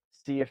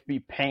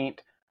CFB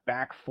Paint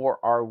back for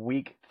our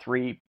Week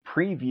 3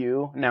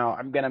 preview. Now,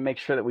 I'm going to make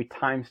sure that we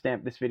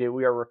timestamp this video.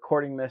 We are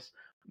recording this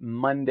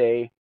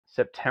Monday,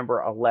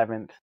 September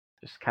 11th.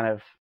 Just kind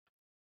of,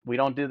 we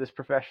don't do this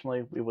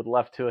professionally. We would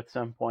love to at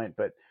some point,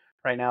 but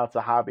right now it's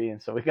a hobby,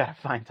 and so we got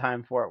to find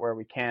time for it where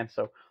we can.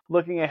 So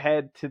looking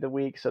ahead to the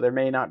week, so there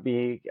may not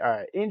be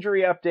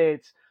injury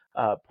updates.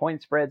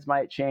 Point spreads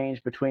might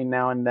change between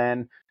now and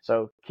then,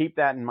 so keep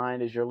that in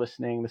mind as you're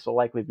listening. This will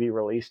likely be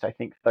released, I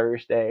think,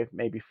 Thursday,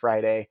 maybe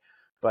Friday.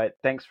 But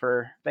thanks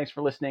for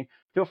listening.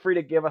 Feel free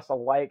to give us a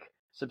like,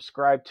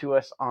 subscribe to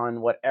us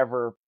on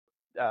whatever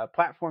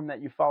platform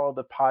that you follow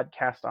the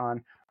podcast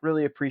on.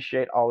 Really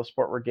appreciate all the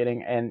support we're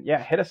getting. And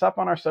yeah, hit us up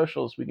on our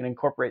socials. We can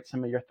incorporate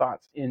some of your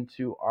thoughts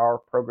into our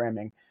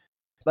programming.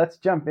 Let's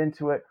jump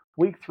into it.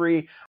 Week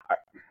 3.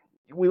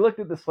 We looked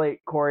at the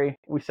slate, Corey.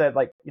 We said,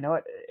 like, you know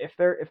what?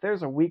 If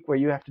there's a week where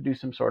you have to do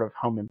some sort of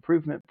home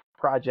improvement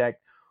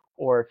project,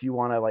 or if you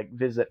want to like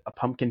visit a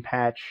pumpkin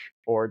patch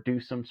or do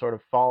some sort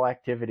of fall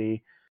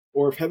activity,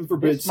 or if heaven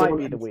forbid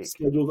someone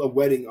scheduled a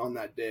wedding on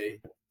that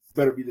day,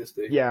 better be this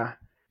day. Yeah,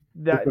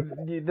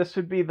 this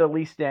would be the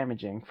least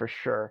damaging for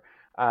sure,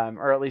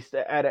 or at least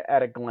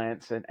at a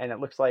glance. And it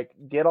looks like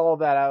get all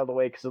that out of the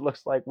way, because it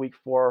looks like week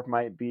 4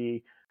 might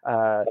be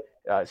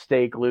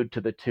stay glued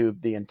to the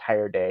tube the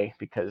entire day,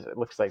 because it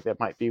looks like there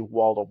might be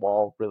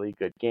wall-to-wall really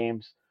good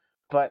games.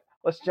 But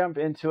let's jump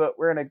into it.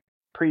 We're going to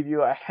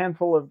preview a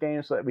handful of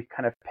games that we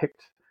kind of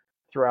picked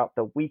throughout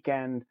the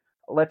weekend.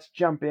 Let's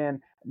jump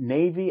in.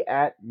 Navy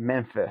at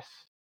Memphis.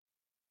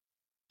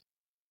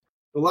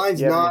 The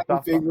line's not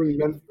favoring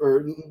Memphis,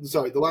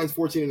 the line's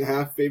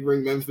 14.5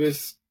 favoring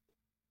Memphis.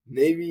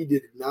 Navy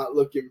did not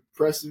look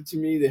impressive to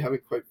me. They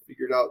haven't quite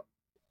figured out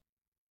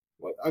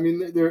what. I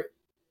mean,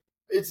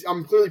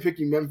 I'm clearly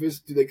picking Memphis.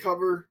 Do they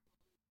cover?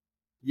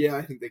 Yeah,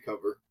 I think they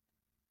cover.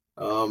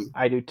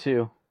 I do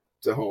too.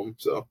 It's at home,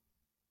 so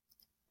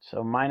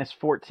minus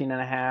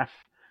 14.5,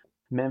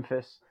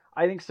 Memphis.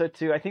 I think so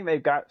too. I think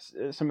they've got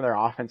some of their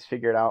offense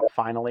figured out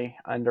finally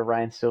under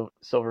Ryan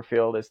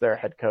Silverfield as their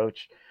head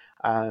coach.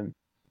 I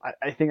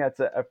think that's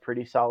a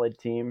pretty solid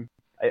team.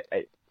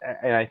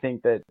 And I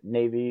think that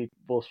Navy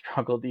will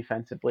struggle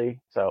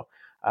defensively. So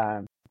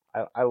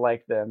I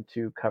like them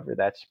to cover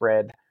that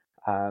spread.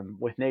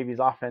 With Navy's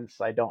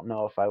offense, I don't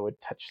know if I would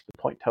touch the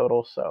point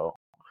total. So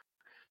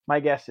my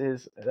guess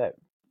is that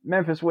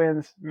Memphis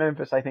wins.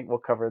 Memphis, I think, will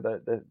cover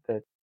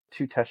the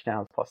 2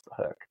 touchdowns plus the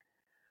hook.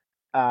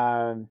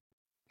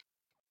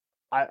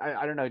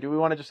 I don't know. Do we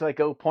want to just like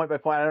go point by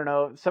point? I don't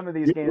know. Some of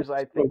these games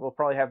I think we'll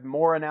probably have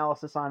more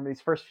analysis on.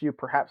 These first few,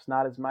 perhaps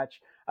not as much.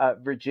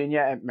 Virginia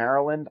at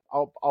Maryland.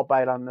 I'll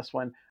bite on this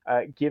one.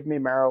 Give me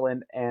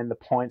Maryland and the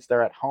points.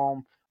 They're at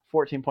home.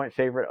 14-point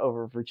favorite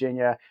over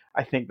Virginia.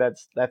 I think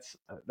that's a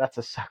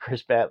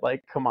sucker's bet.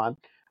 Like, come on.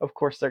 Of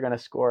course they're going to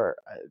score.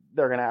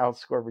 They're going to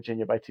outscore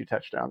Virginia by 2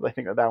 touchdowns. I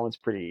think that one's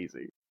pretty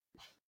easy.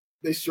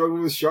 They struggled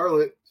with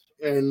Charlotte,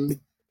 and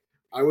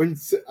I wouldn't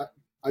say.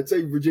 I'd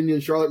say Virginia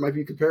and Charlotte might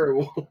be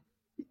comparable.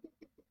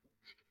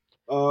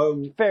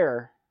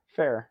 Fair.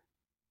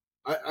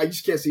 I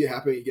just can't see it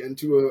happening again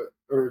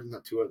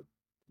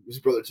his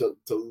brother to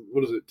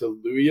what is it?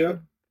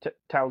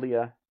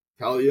 Talia?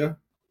 Talia.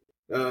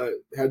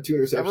 Had 2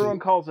 interceptions. Everyone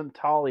calls him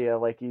Talia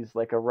like he's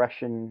like a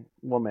Russian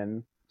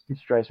woman. It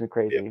drives me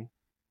crazy. Yeah.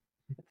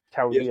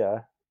 Talia.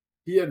 Yeah.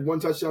 He had 1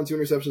 touchdown, 2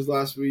 interceptions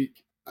last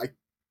week. I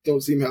don't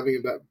see him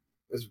having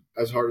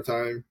as hard a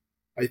time.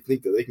 I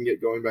think that they can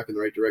get going back in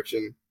the right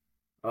direction.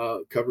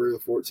 Cover the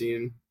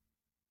 14.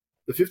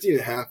 The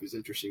 15.5 is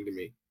interesting to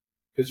me,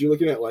 because you're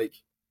looking at, like,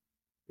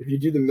 if you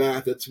do the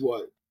math, that's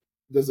what?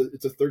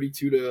 It's a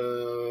 32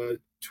 to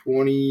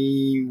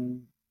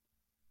 20.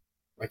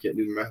 I can't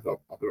do the math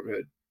off the top of my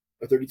head.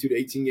 A 32 to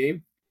 18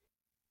 game?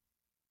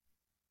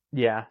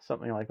 Yeah,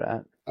 something like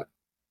that.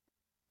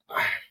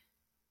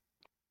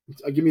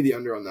 Give me the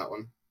under on that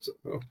one. So,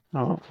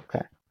 Oh,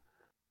 okay.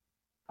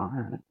 All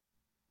right.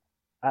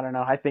 I don't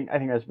know. I think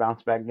there's a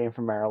bounce back game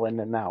for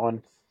Maryland in that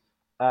one.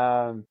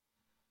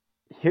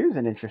 Here's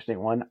an interesting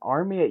one.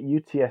 Army at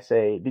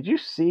UTSA. Did you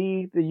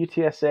see the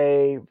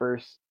UTSA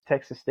versus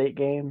Texas State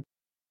game?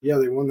 Yeah,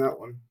 they won that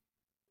one.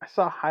 I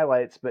saw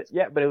highlights, but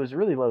it was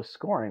really low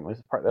scoring was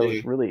the part that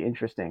was really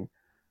interesting.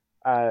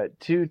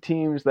 2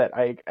 teams that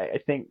I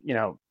think,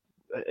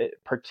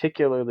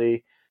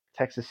 particularly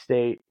Texas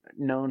State,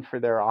 known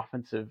for their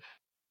offensive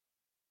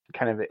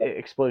kind of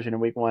explosion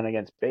in week 1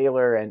 against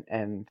Baylor,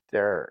 and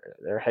their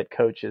head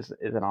coach is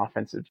an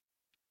offensive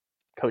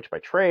coach by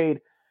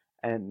trade,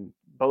 and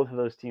both of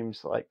those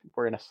teams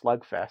were in a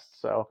slugfest.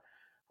 So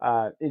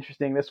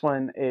interesting. This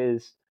one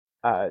is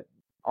UTSA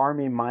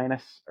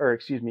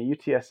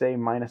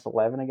minus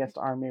 11 against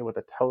Army with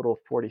a total of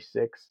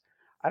 46.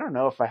 I don't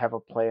know if I have a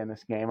play in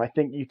this game. I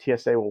think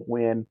UTSA will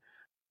win.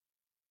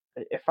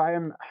 If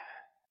I'm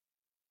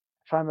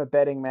a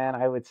betting man,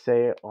 I would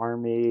say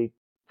Army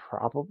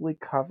probably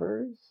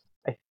covers,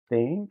 I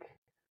think,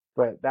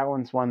 but that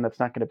one's one that's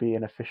not going to be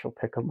an official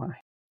pick of mine.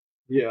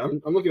 Yeah,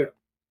 I'm looking at.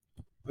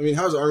 I mean,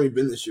 how's Army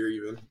been this year?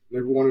 Even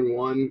they're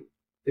 1-1.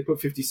 They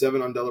put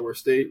 57 on Delaware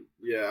State.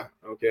 Yeah,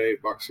 okay.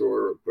 Box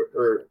score,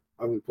 or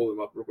I'm gonna pull them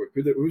up real quick.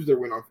 Who's their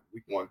win on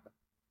week 1?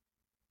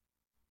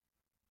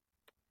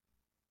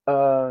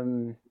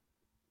 Um,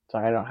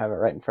 sorry, I don't have it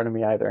right in front of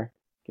me either.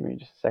 Give me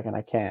just a second.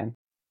 I can.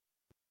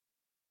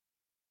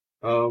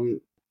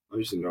 I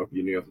just didn't know if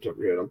you knew off the top of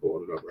your head. I'm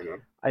pulling it up right now.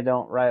 I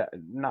don't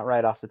not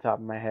right off the top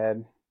of my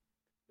head.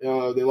 They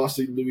lost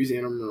to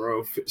Louisiana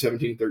Monroe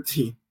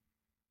 17-13.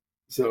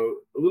 So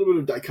a little bit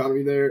of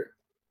dichotomy there.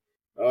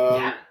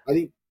 Yeah. I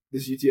think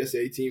this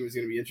UTSA team is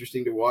going to be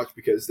interesting to watch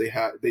because they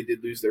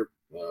did lose their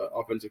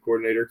offensive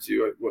coordinator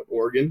to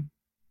Oregon.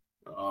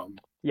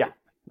 Yeah,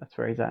 that's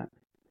where he's at.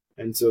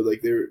 And so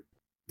like they were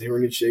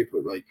in good shape,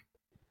 but like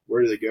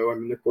where do they go? I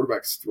mean, their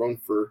quarterback's thrown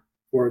for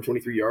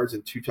 423 yards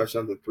and 2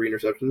 touchdowns and 3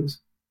 interceptions.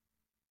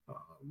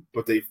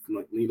 But they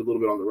leaned a little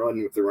bit on the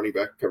run with their running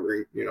back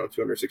covering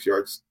 206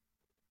 yards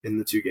in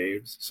the 2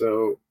 games.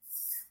 So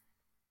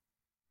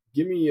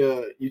give me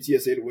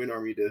UTSA to win,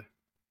 Army to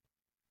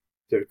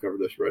cover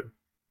the spread.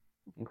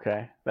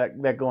 Okay,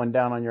 that going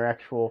down on your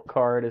actual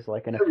card is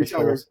like an Every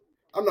official. time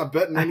I'm not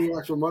betting any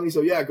actual money,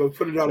 so yeah, go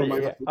put it out on my.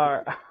 Yeah. All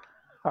right.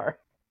 All right.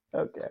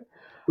 Okay.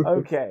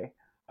 Okay.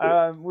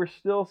 We're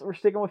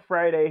sticking with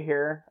Friday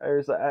here.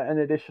 There's an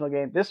additional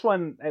game. This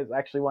one is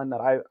actually one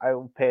that I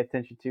will pay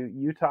attention to.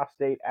 Utah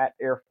State at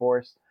Air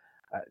Force.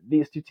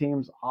 These two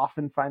teams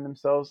often find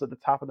themselves at the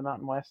top of the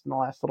Mountain West in the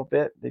last little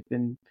bit. They've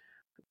been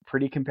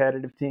pretty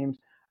competitive teams.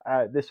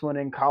 This one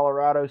in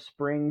Colorado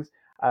Springs.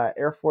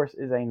 Air Force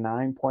is a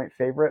 9-point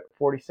favorite,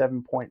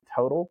 47-point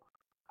total.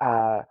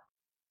 I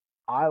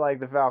like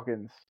the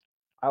Falcons.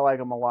 I like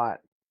them a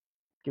lot.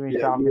 Give me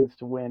Falcons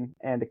to win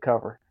and to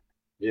cover.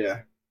 Yeah,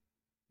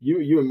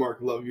 you and Mark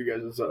love you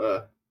guys'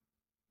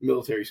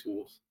 military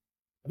schools.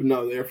 But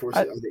no, the Air Force.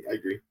 I think I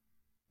agree.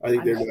 I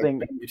think they're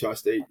going to Utah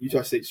State.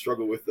 Utah State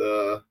struggled with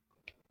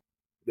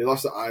they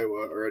lost to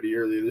Iowa already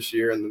earlier this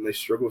year, and then they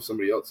struggled with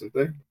somebody else, didn't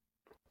they?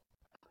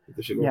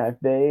 Yeah,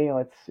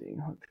 let's see.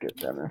 Let's get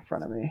them in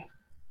front of me.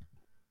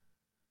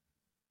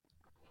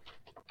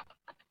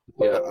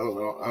 Yeah, I don't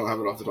know. I don't have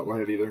it off the top of my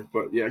head either.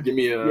 But yeah, give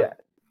me a. Yeah.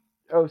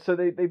 Oh, so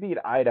they beat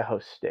Idaho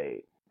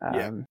State.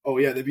 Yeah. Oh,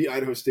 yeah, they beat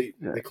Idaho State.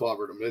 They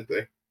clobbered them, didn't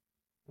they?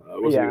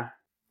 Yeah.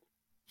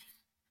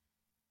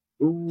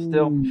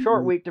 Still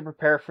short week to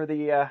prepare for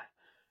the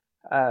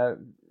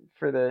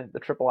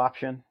triple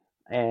option,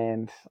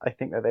 and I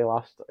think that they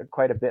lost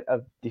quite a bit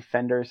of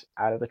defenders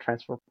out of the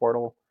transfer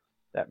portal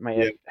that may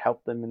have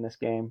helped them in this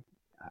game.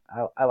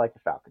 I like the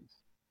Falcons.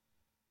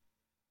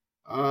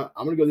 I'm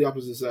going to go the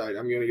opposite side.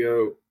 I'm going to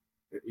go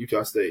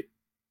Utah State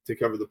to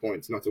cover the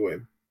points, not to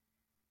win.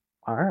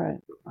 All right.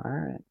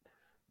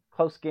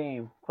 Close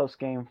game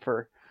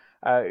for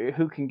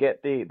who can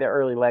get the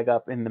early leg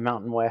up in the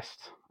Mountain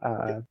West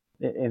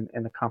in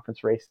the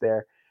conference race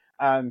there.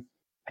 I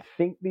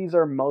think these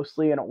are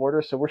mostly in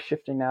order, so we're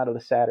shifting now to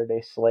the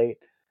Saturday slate.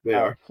 They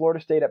are.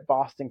 Florida State at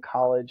Boston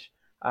College.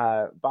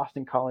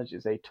 Boston College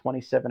is a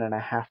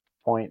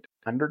 27.5-point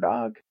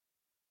underdog.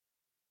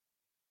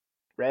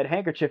 Red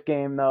handkerchief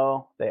game,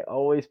 though. They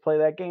always play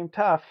that game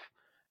tough.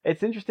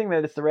 It's interesting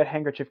that it's the red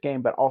handkerchief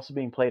game, but also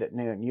being played at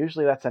noon.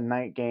 Usually that's a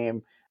night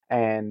game,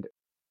 and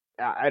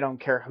I don't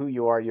care who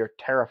you are, you're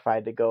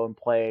terrified to go and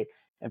play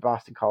in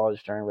Boston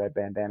College during red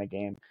bandana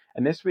game.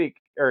 And this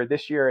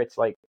year, it's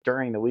like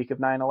during the week of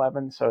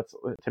 9/11. So it's,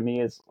 to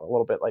me, is a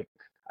little bit like,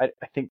 I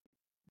think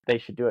they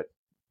should do it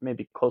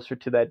maybe closer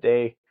to that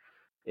day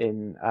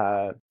in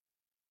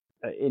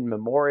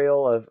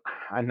memorial of,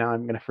 now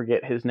I'm going to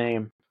forget his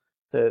name,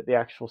 the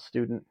actual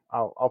student.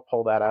 I'll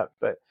pull that up.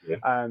 But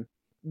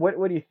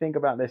what do you think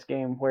about this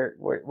game?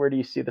 Where do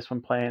you see this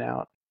one playing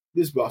out?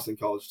 This Boston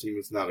College team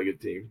is not a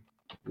good team.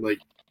 Like,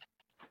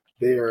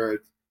 they are a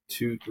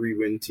 2-3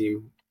 win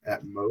team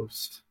at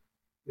most,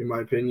 in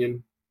my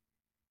opinion.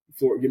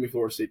 Give me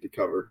Florida State to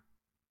cover.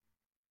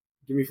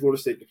 Give me Florida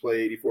State to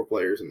play 84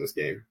 players in this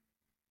game.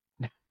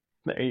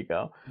 There you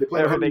go.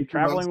 Are they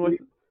traveling with?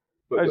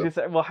 I was gonna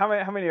say, well, how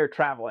many are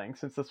traveling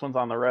since this one's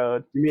on the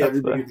road? You mean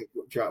everybody that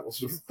travels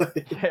to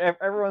play?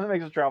 Everyone that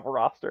makes a travel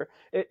roster.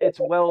 It's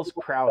Wells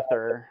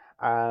Crowther.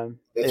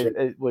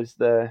 It was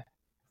the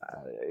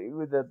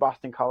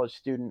Boston College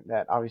student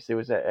that obviously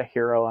was a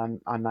hero on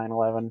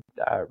 9/11.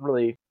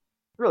 Really,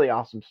 really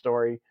awesome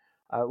story.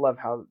 I love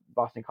how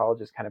Boston College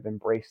has kind of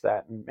embraced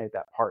that and made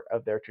that part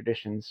of their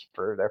traditions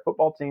for their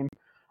football team.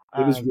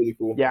 It was really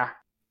cool. Yeah.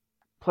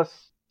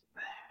 Plus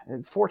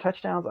 4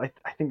 touchdowns. I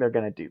think they're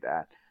going to do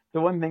that. The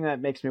one thing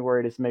that makes me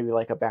worried is maybe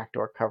like a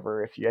backdoor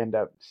cover if you end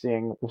up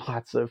seeing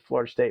lots of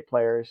Florida State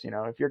players.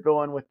 If you're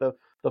going with the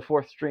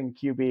 4th string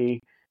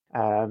QB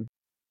and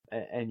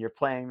you're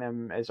playing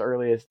them as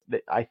early as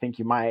I think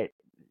you might,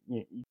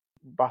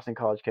 Boston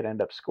College could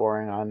end up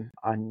scoring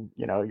on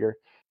your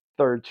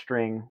 3rd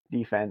string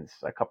defense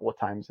a couple of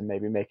times and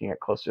maybe making it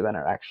closer than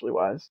it actually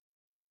was.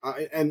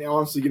 And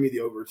honestly, give me the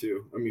over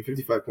too. I mean,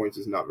 55 points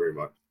is not very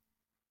much.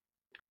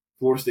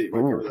 Florida State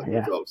might cover that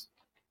themselves.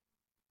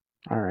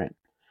 All right.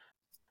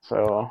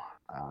 So,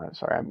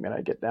 sorry, I'm going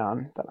to get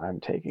down that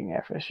I'm taking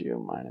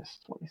FSU minus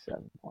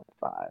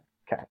 27.5.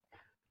 Okay.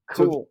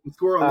 So Cool. the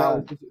score on that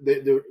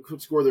one, the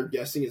score they're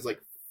guessing is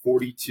like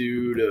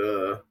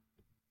 42-15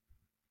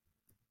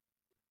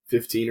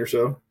 or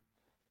so.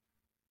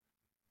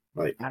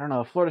 Like, I don't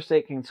know. If Florida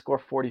State can score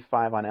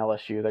 45 on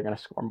LSU, they're going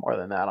to score more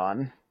than that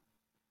on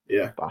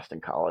yeah,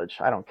 Boston College.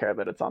 I don't care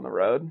that it's on the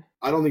road.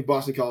 I don't think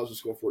Boston College will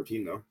score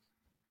 14 though.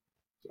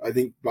 I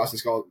think Boston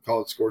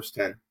College scores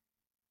 10.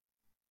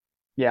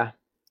 Yeah,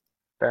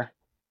 fair.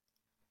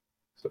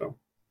 So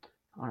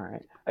All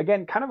right.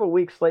 Again, kind of a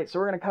weak slate, so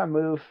we're going to kind of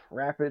move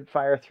rapid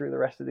fire through the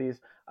rest of these.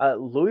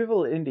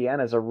 Louisville,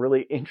 Indiana is a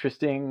really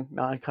interesting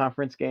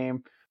non-conference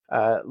game.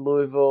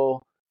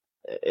 Louisville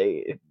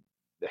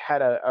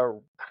had a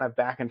kind of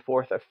back and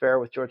forth affair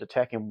with Georgia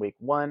Tech in week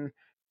 1,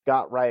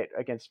 got right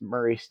against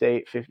Murray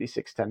State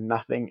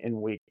 56-0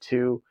 in week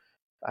 2.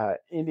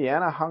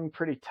 Indiana hung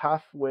pretty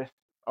tough with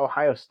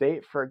Ohio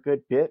State for a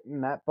good bit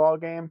in that ball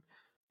game,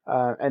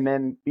 and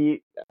then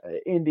beat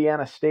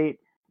Indiana State,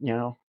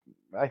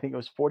 I think it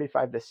was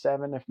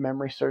 45-7 if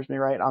memory serves me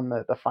right on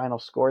the final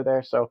score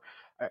there. So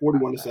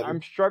 41-7.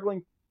 I'm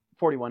struggling.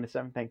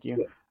 41-7. Thank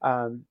you.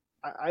 Yeah.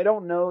 I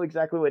don't know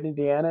exactly what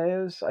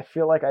Indiana is. I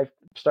feel like I'm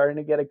starting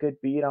to get a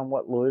good beat on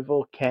what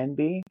Louisville can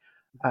be.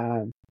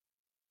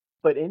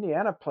 But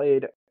Indiana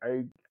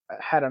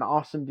had an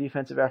awesome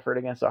defensive effort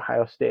against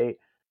Ohio State.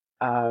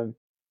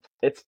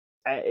 It's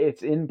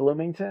in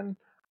Bloomington.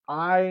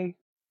 I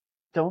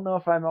don't know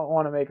if I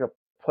want to make a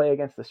play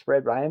against the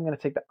spread, but I am going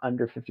to take the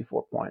under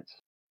 54 points.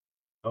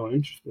 Oh,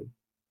 interesting.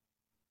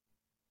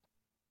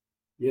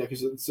 Yeah,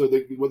 because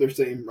what they're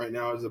saying right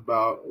now is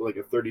about like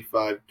a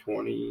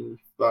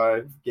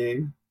 35-25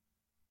 game.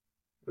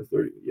 Or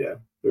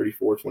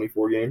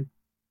 34-24 game.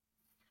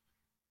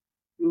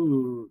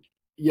 Ooh,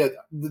 yeah.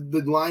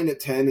 The line at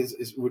 10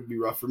 is would be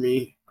rough for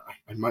me.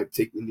 I might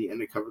take Indiana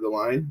to cover the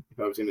line if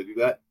I was going to do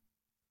that.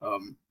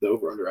 The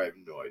over under, I have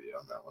no idea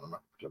on that one. I'm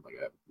not pretending like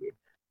I have a clue.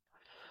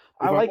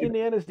 I like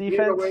Indiana's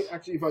defense.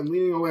 Actually, if I'm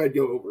leaning away, I'd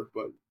go over.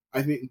 But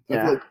I feel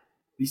like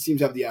these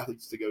teams have the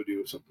athletes to go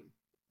do something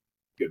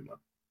good enough.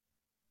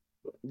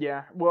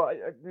 Yeah, well,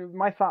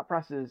 my thought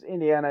process is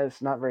Indiana is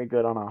not very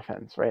good on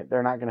offense, right?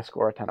 They're not going to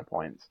score a ton of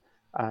points.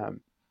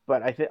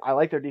 But I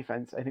like their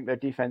defense. I think their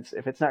defense,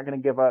 if it's not going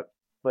to give up,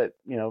 but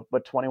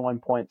 21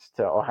 points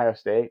to Ohio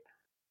State,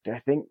 do I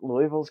think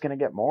Louisville's going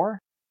to get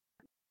more?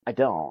 I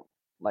don't.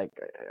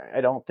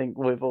 I don't think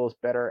Louisville is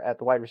better at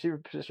the wide receiver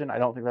position. I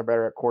don't think they're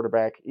better at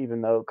quarterback,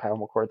 even though Kyle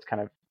McCord's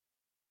kind of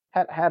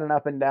had an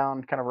up and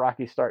down, kind of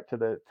rocky start to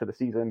the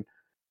season.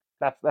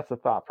 That's the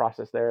thought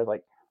process there.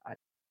 I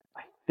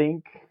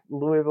think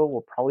Louisville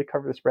will probably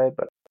cover the spread,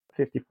 but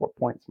 54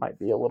 points might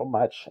be a little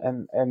much.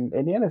 And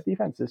Indiana's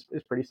defense is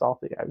pretty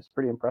salty. I was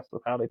pretty impressed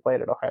with how they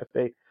played at Ohio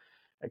State.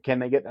 Can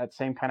they get that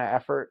same kind of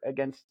effort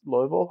against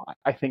Louisville?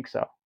 I think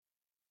so.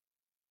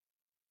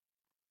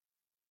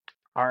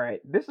 All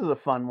right, this is a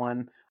fun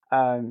one,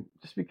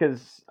 just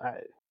because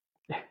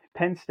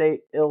Penn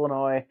State,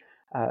 Illinois,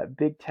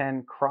 Big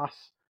Ten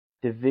cross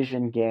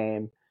division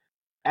game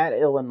at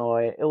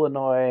Illinois.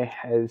 Illinois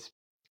has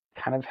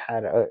kind of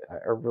had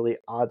a really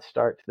odd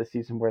start to the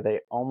season where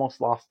they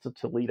almost lost to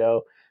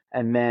Toledo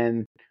and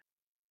then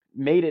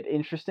made it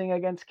interesting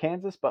against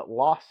Kansas, but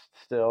lost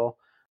still.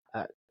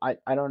 I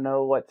don't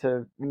know what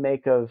to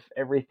make of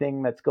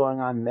everything that's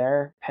going on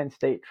there. Penn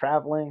State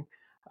traveling.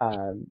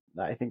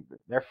 I think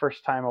their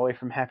first time away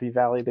from Happy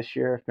Valley this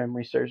year, if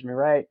memory serves me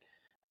right.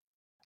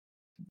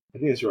 I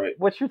think that's right.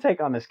 What's your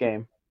take on this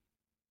game?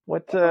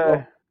 What?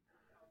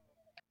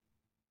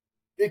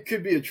 It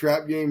could be a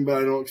trap game, but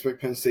I don't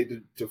expect Penn State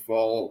to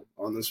fall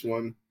on this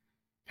one.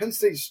 Penn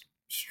State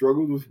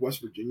struggled with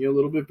West Virginia a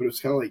little bit, but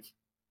it's kind of like,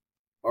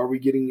 are we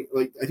getting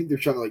I think they're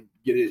trying to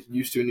get it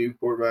used to a new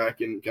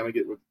quarterback and kind of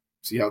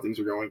see how things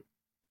are going.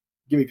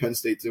 Give me Penn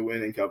State to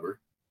win and cover.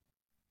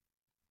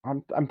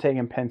 I'm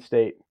taking Penn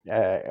State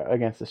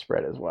against the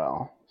spread as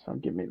well, so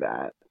give me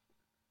that.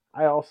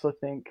 I also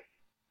think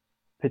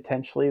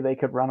potentially they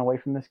could run away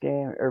from this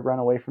game or run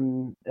away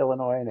from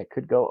Illinois, and it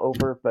could go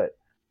over, but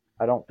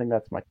I don't think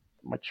that's my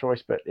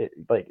choice. But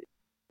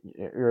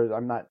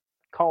I'm not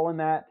calling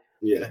that.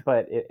 Yeah.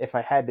 But if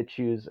I had to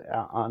choose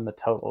on the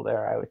total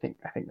there, I think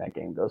that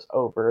game goes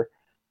over.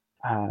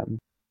 I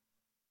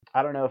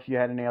don't know if you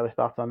had any other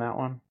thoughts on that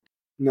one.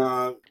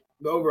 Nah,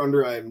 the over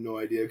under, I have no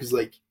idea because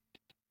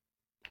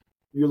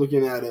you're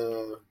looking at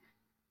I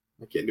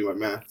can't do my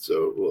math,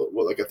 so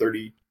what a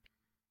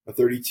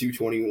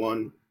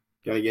 32-21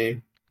 kind of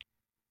game,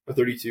 a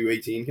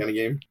 32-18 kind of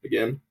game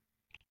again.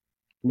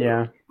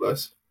 Yeah.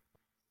 Less.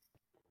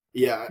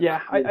 Yeah.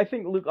 Yeah, I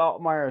think Luke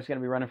Altmaier is going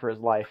to be running for his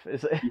life.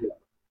 Is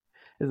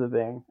the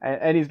thing,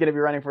 and he's going to be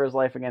running for his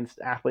life against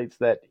athletes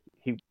that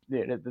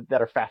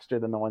that are faster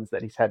than the ones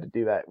that he's had to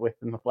do that with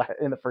in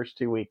the first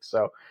 2 weeks.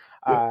 So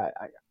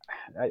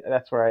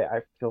that's where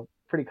I feel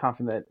pretty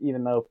confident.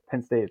 Even though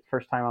Penn State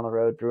first time on the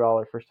road, Drew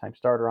Aller first time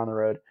starter on the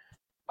road,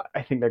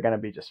 I think they're going to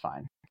be just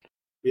fine.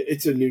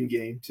 It's a noon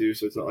game too,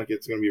 so it's not like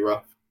it's going to be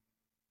rough.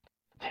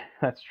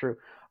 That's true.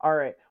 All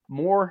right,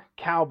 more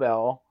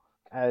cowbell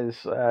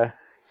as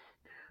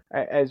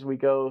we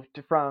go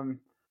from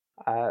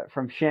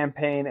from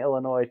Champaign,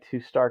 Illinois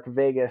to Stark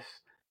Vegas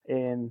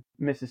in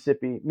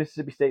Mississippi.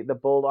 Mississippi State, the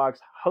Bulldogs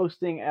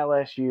hosting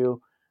LSU.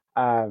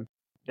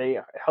 They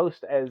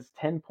host as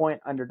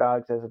 10-point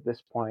underdogs as of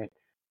this point.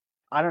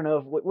 I don't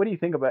know. What do you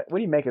think about? What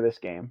do you make of this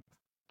game?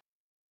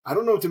 I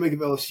don't know what to make of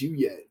LSU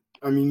yet.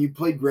 I mean, you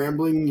played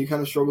Grambling, you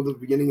kind of struggled at the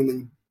beginning,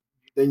 and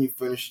then you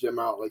finished them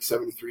out like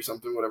 73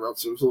 something, whatever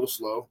else. So it was a little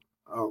slow.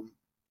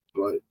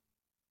 But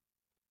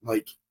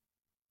like,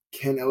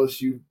 can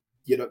LSU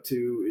get up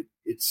to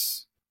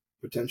its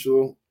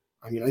potential?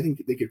 I mean, I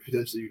think they could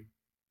potentially.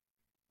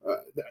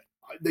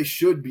 They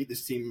should beat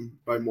this team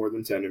by more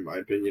than 10, in my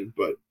opinion.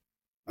 But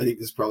I think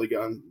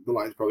the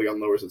line's probably gone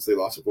lower since they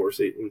lost to Florida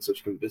State in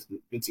such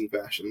convincing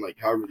fashion. Like,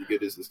 how really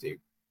good is this team?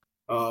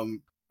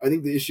 I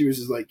think the issue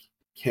is like,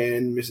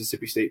 can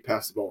Mississippi State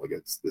pass the ball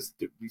against these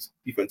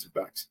defensive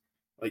backs?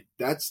 Like,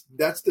 that's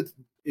the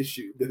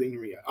issue. The thing to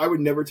me, I would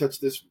never touch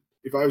this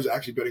if I was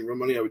actually betting real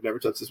money. I would never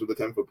touch this with a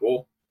 10-foot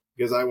pole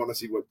because I want to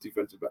see what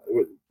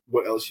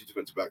LSU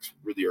defensive backs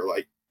really are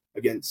like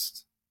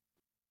against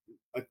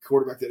a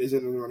quarterback that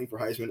isn't in the running for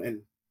Heisman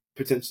and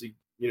potentially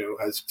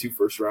has 2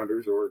 first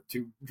rounders or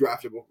 2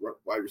 draftable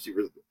wide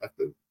receivers at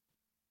the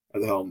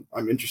helm.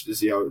 I'm interested to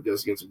see how it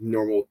does against a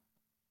normal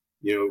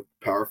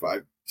Power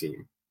 5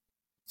 team.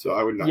 So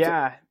I would not.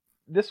 Yeah,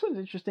 this one's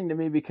interesting to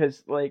me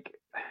because like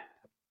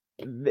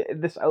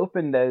this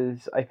opened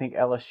as I think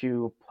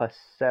LSU plus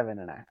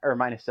 7.5 or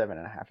minus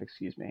 7.5,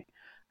 excuse me,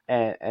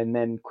 and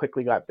then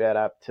quickly got bet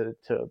up to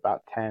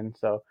about 10.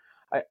 So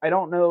I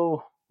don't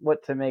know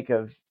what to make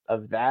of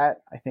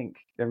that. I think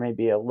there may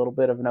be a little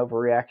bit of an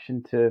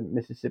overreaction to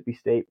Mississippi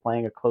State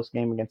playing a close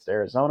game against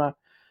Arizona.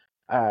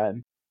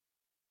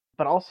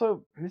 But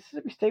also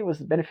Mississippi State was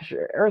the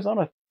beneficiary.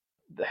 Arizona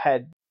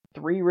had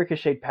 3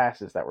 ricocheted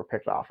passes that were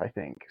picked off, I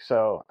think.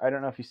 So I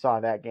don't know if you saw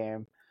that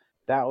game.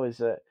 That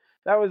was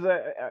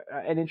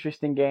an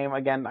interesting game.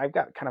 Again, I've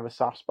got kind of a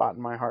soft spot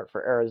in my heart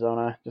for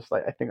Arizona. Just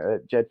like I think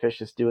Jed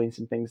Fish is doing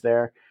some things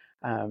there,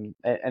 and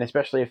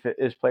especially if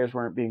his players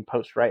weren't being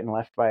poached right and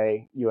left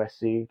by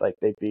USC, like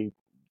they'd be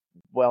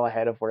well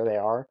ahead of where they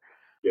are.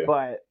 Yeah.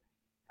 But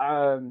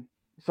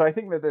so I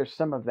think that there's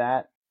some of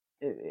that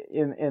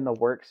in the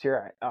works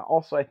here.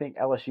 Also, I think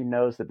LSU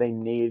knows that they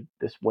need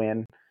this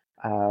win.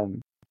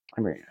 I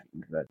mean,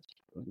 that's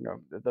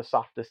the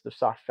softest of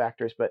soft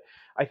factors, but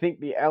I think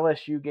the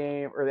LSU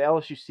game or the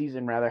LSU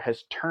season rather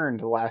has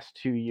turned the last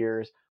 2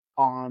 years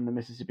on the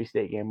Mississippi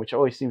State game, which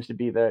always seems to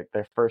be their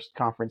first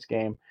conference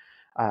game.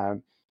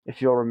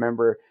 If you'll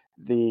remember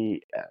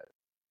in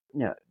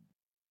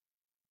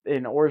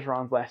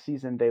Orgeron's last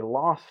season, they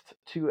lost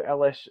to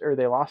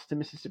they lost to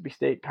Mississippi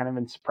State kind of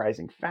in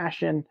surprising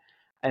fashion,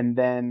 and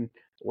then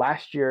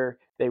last year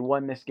they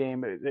won this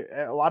game.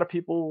 A lot of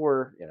people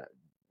were,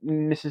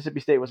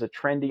 Mississippi State was a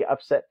trendy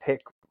upset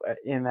pick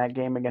in that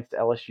game against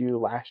LSU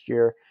last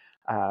year,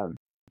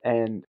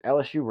 and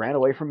LSU ran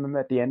away from them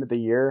at the end of the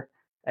year,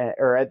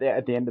 or at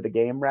the end of the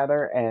game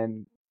rather,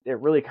 and it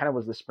really kind of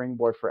was the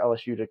springboard for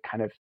LSU to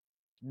kind of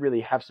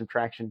really have some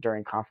traction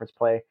during conference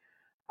play.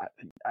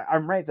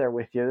 I'm right there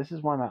with you. This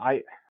is one that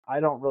I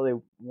don't really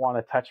want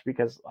to touch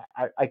because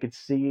I could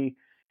see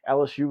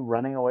LSU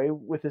running away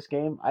with this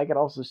game. I could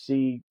also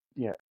see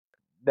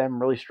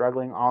them really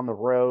struggling on the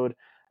road.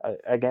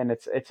 Again,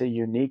 it's a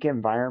unique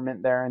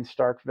environment there in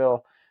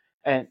Starkville,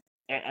 and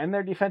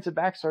their defensive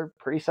backs are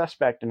pretty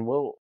suspect. And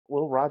Will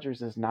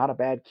Rogers is not a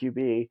bad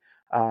QB.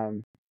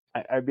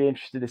 I'd be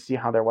interested to see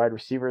how their wide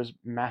receivers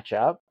match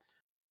up,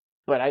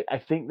 but I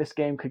think this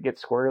game could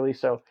get squirrely.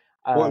 So.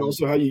 Well, and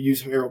also how you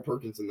use Harold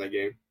Perkins in that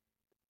game.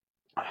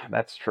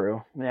 That's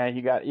true. Yeah,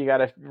 you got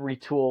to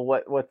retool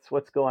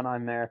what's going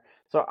on there.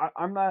 So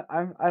I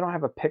don't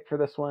have a pick for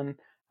this one.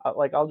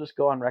 I'll just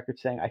go on record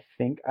saying I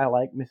think I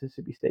like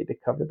Mississippi State to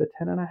cover the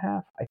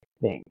 10.5. I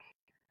think,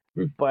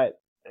 but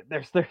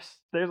there's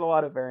a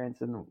lot of variance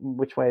in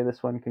which way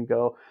this one can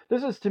go.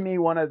 This is to me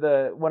one of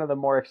the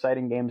more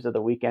exciting games of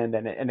the weekend,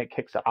 and it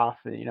kicks it off.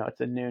 It's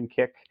a noon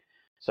kick,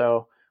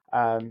 so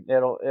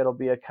it'll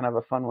be a kind of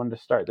a fun one to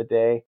start the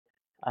day.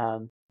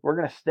 We're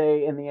going to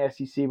stay in the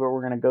SEC, but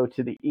we're going to go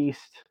to the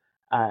East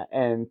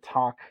and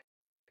talk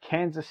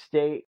Kansas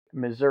State,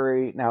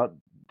 Missouri. Now,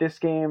 this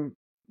game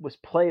was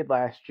played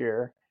last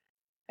year,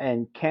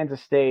 and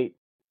Kansas State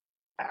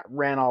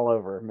ran all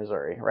over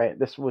Missouri, right?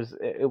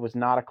 It was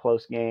not a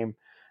close game.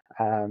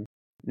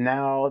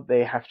 Now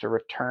they have to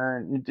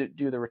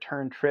do the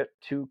return trip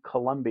to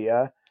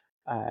Columbia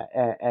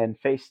and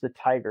face the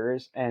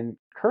Tigers. And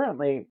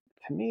currently,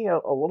 to me, a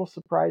little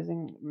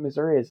surprising,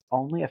 Missouri is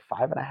only a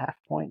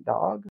 5.5-point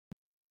dog.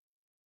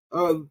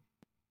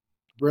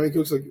 Brandon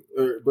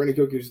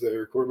Cook is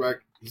their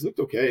quarterback. He's looked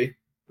okay.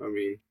 I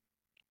mean,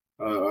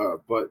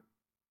 but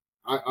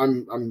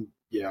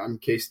I'm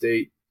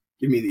K-State.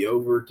 Give me the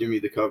over. Give me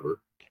the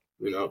cover.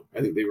 I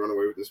think they run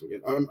away with this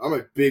weekend. I'm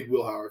a big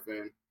Will Howard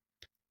fan.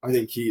 I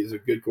think he is a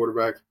good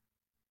quarterback,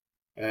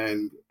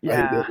 and I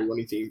think they have a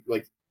running team.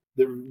 Like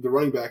the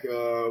running back.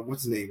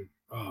 What's his name?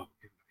 Oh,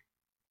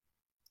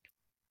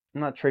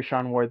 I'm not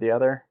Trayshawn Ward the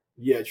other.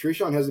 Yeah,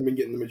 Trayshawn hasn't been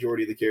getting the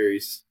majority of the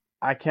carries.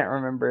 I can't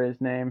remember his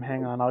name.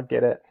 Hang on, I'll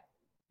get it.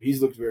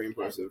 He's looked very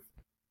impressive.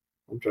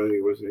 I'm trying to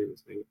think what his name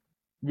is.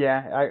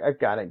 Yeah, I've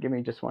got it. Give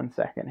me just 1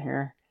 second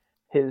here.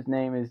 His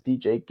name is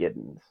DJ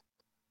Giddens.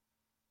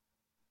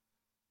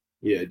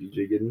 Yeah,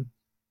 DJ Giddens.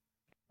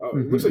 It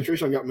looks Mm-hmm. like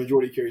Trayshawn got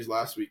majority carries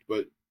last week,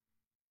 but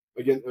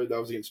again, that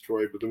was against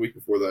Troy. But the week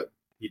before that,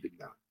 he did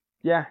not.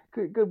 Yeah,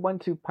 good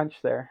 1-2 punch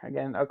there.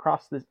 Again,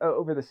 across this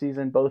over the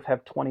season, both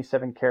have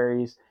 27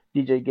 carries.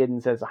 DJ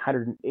Giddens has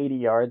 180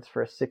 yards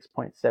for a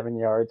 6.7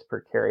 yards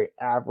per carry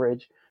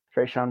average.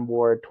 Trayshawn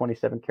Ward,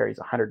 27 carries,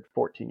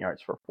 114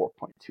 yards for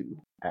 4.2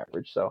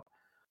 average. So,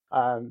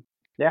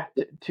 yeah,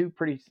 two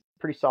pretty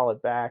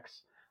solid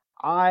backs.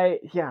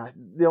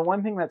 The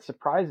one thing that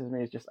surprises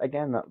me is just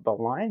again the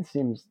line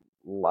seems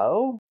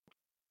low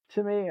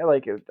to me.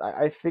 Like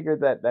I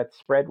figured that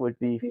spread would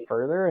be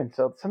further, and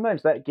so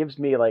sometimes that gives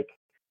me like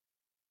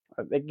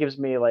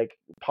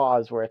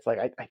pause where it's like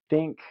I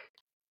think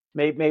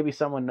maybe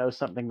someone knows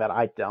something that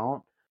I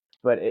don't,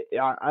 but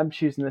I'm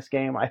choosing this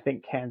game. I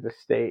think Kansas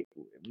State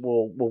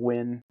will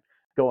win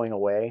going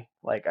away.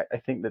 Like I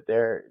think that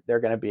they're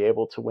going to be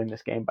able to win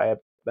this game by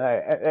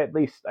at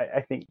least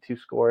I think 2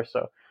 scores.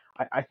 So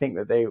I think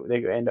that they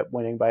end up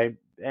winning by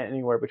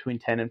anywhere between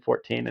 10 and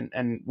 14,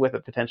 and with a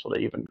potential to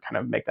even kind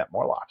of make that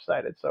more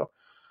lopsided. So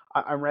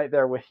I'm right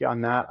there with you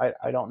on that.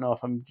 I don't know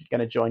if I'm going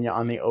to join you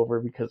on the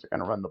over because they're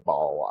going to run the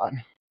ball a lot.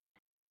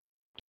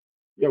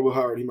 Yeah, Will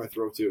Howard, he might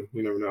throw too.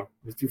 We never know.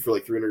 He threw for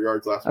like 300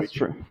 yards last week.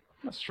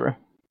 That's true.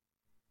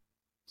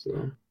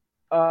 So,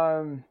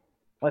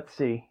 let's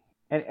see.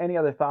 Any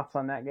other thoughts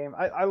on that game?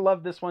 I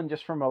love this one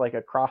just from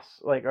a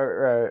cross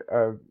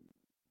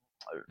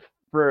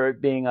for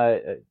being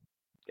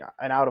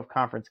an out of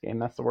conference game.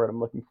 That's the word I'm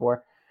looking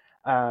for.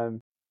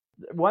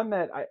 One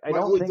that I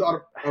don't think.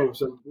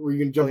 So were you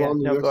gonna jump on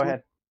the next go one?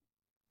 ahead.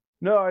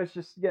 No, I was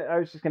just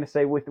gonna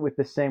say with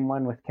the same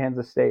one with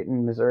Kansas State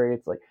and Missouri,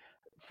 it's like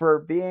for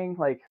being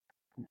like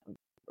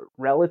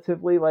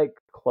relatively like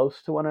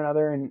close to one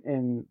another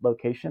in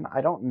location.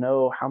 I don't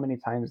know how many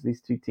times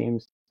these two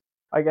teams.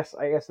 I guess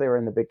they were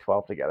in the Big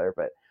 12 together,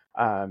 but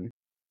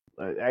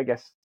I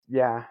guess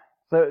yeah.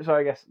 So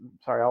I guess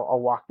sorry, I'll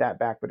walk that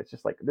back. But it's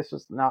just like this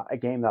was not a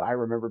game that I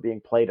remember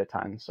being played a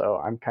ton. So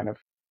I'm kind of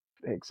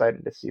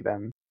excited to see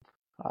them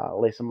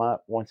lace them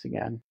up once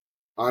again.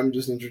 I'm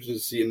just interested to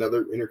see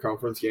another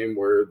interconference game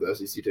where the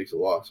SEC takes a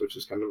loss, which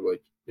is kind of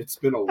like it's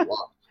been a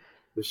lot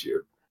this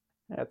year.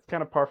 Yeah, it's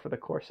kind of par for the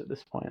course at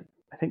this point.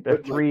 I think they're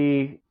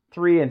 3-6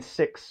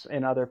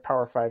 in other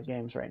Power 5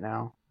 games right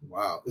now.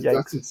 Wow, Yikes.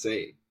 That's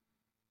insane.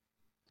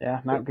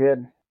 Yeah, not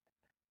good.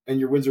 And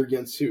your wins are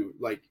against who?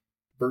 Like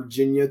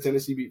Virginia,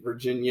 Tennessee beat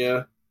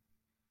Virginia.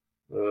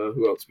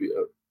 Who else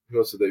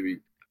did they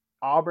beat?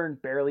 Auburn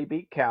barely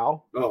beat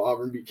Cal. Oh,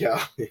 Auburn beat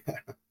Cal. Yeah.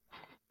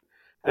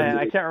 And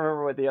I can't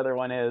remember what the other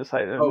one is.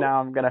 Now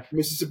I'm gonna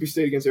Mississippi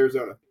State against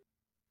Arizona.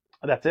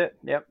 That's it.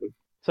 Yep.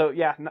 So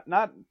yeah,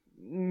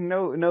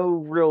 no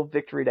real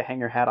victory to hang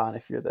your hat on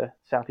if you're the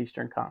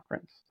Southeastern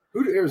Conference.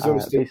 Who did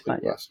Arizona State play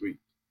last week?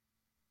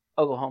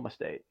 Oklahoma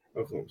State.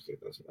 Oklahoma State.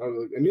 I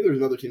knew there was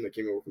another team that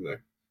came over from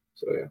there.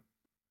 So yeah.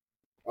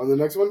 On the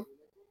next one,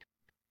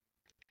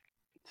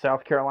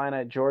 South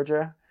Carolina at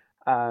Georgia.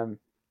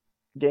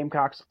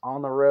 Gamecocks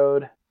on the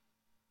road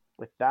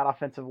with that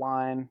offensive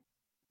line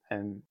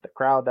and the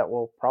crowd that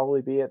will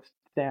probably be at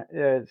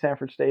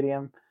Sanford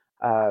Stadium.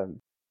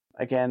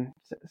 Again,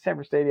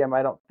 Sanford Stadium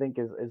I don't think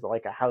is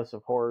like a house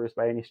of horrors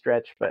by any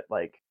stretch, but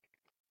like,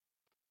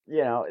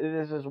 you know,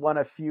 this is one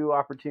of few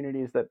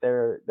opportunities that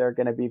they're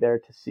going to be there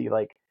to see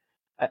like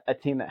a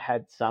team that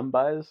had some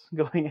buzz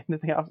going into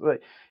the off.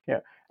 Like, you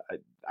know,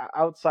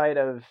 outside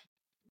of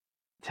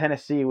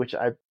Tennessee, which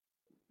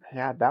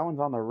that one's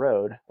on the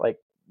road. Like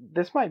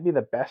this might be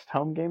the best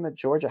home game that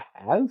Georgia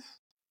has.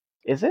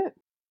 Is it?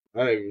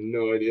 I have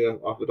no idea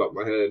off the top of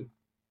my head.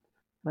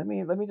 Let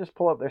me just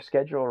pull up their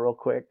schedule real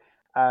quick,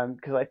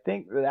 because I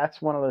think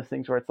that's one of those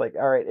things where it's like,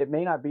 all right, it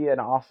may not be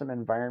an awesome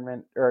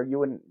environment, or you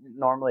wouldn't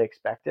normally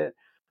expect it,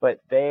 but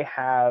they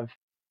have,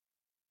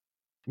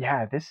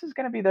 this is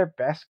going to be their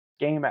best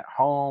game at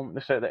home.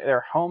 So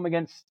they're home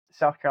against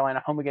South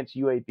Carolina, home against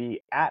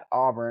UAB, at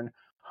Auburn,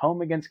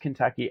 home against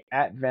Kentucky,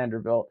 at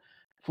Vanderbilt,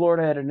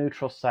 Florida at a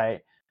neutral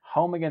site,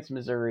 home against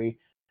Missouri,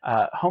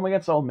 home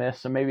against Ole Miss,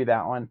 so maybe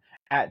that one,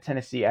 at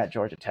Tennessee, at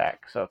Georgia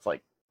Tech. So it's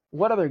like,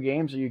 what other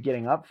games are you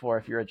getting up for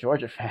if you're a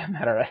Georgia fan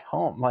that are at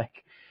home?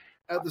 Like,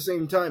 at the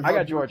same time, I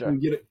got Georgia.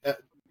 Can you get it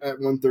at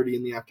 1:30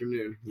 in the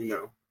afternoon? You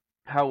know,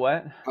 how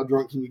what? How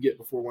drunk can you get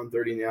before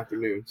 1:30 in the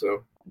afternoon?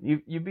 So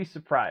you'd be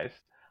surprised.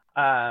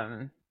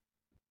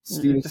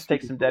 Just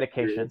take some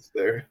dedication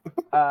there.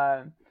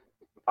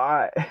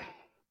 I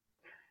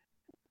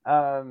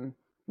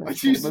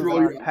choose to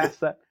roll past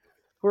that.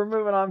 We're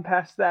moving on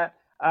past that.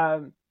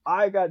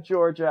 I got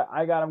Georgia.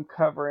 I got them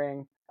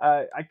covering.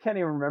 I can't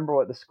even remember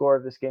what the score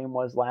of this game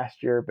was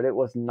last year, but it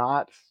was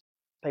not.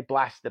 They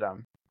blasted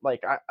them.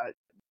 Like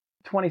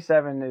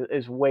 27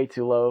 is way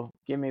too low.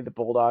 Give me the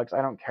Bulldogs.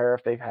 I don't care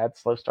if they've had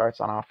slow starts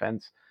on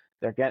offense.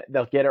 They'll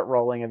get it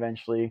rolling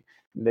eventually.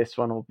 This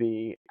one will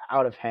be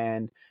out of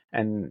hand.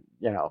 and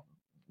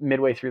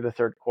midway through the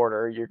third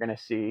quarter, you're going to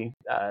see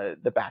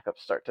the backups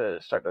start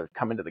to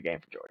come into the game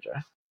for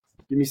Georgia.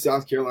 Give me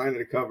South Carolina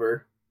to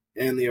cover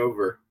and the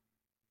over.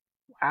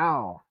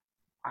 Wow.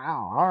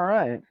 All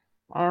right.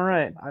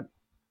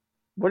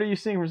 What are you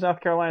seeing from South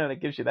Carolina that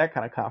gives you that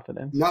kind of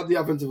confidence? Not the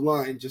offensive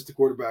line, just the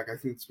quarterback. I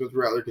think Smith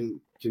Rattler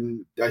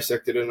can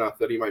dissect it enough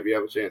that he might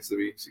have a chance to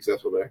be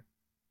successful there.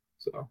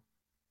 So,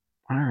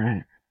 all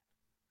right.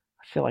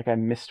 I feel like I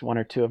missed one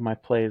or two of my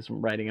plays.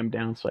 I'm writing them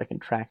down so I can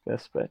track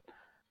this, but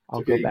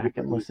I'll go back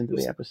and listen to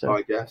the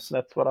episode. That's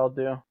what I'll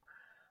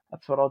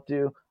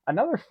do.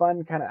 Another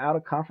fun kind of out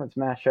of conference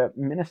matchup: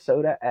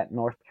 Minnesota at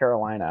North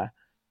Carolina.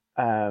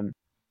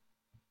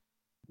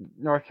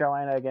 North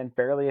Carolina again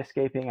barely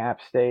escaping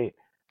App State.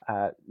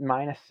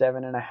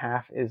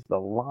 -7.5 is the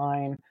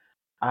line.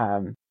 I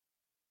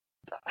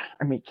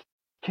mean,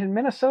 can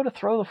Minnesota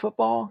throw the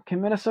football?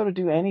 Can Minnesota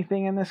do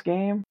anything in this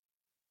game?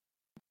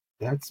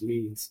 That's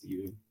mean,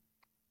 Steven.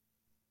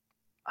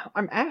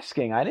 I'm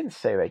asking. I didn't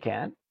say they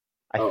can.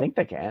 I think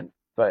they can,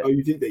 but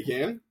you think they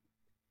can?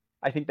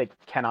 I think they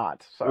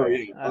cannot.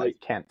 Sorry,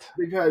 can't.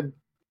 They've had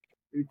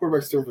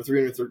quarterbacks thrown for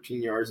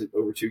 313 yards in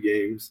over 2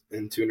 games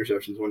and 2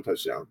 interceptions, 1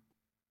 touchdown.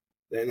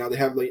 And now they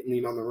have Leighton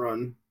lead on the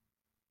run,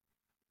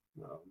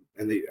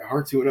 and they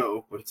are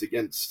 2-0, but it's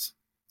against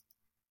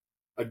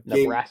a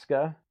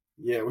Nebraska.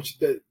 Yeah, which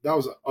that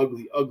was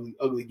an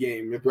ugly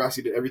game.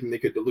 Nebraska did everything they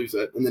could to lose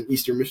that, and then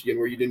Eastern Michigan,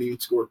 where you didn't even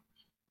score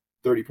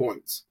 30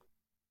 points.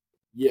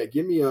 Yeah,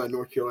 give me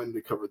North Carolina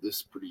to cover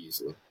this pretty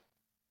easily.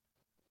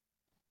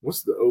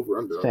 What's the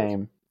over-under?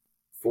 Same.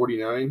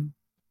 49?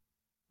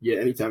 Yeah,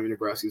 anytime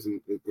Nebraska's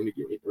in a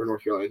game, or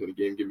North Carolina's in a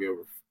game, give me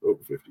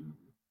over 50.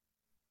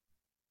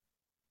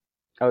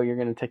 Oh, you're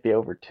going to take the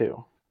over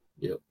too?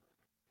 Yep.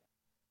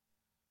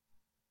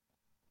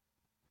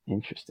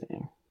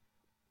 Interesting.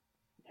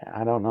 Yeah,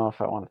 I don't know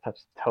if I want to touch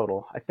the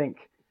total. I think,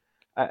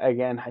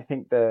 again,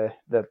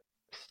 the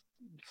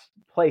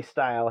play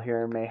style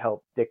here may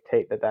help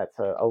dictate that that's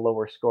a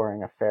lower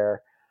scoring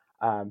affair.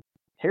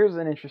 Here's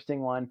an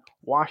interesting one: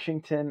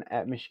 Washington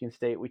at Michigan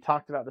State. We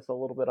talked about this a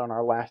little bit on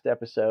our last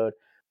episode,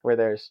 where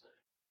there's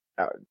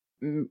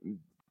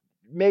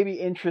maybe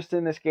interest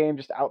in this game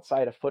just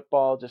outside of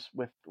football, just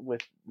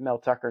with Mel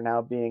Tucker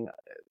now being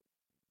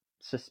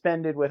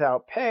suspended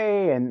without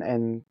pay,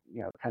 and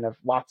kind of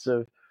lots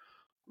of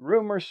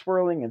rumors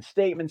swirling and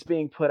statements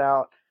being put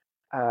out.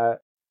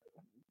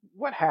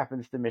 What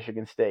happens to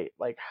Michigan State?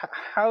 Like,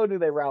 how do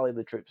they rally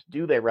the troops?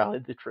 Do they rally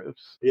the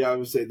troops? Yeah, I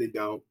would say they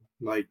don't.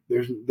 Like,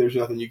 there's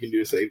nothing you can do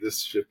to save this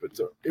ship.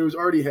 It was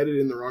already headed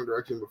in the wrong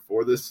direction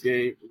before this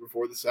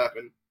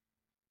happened.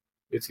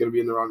 It's going to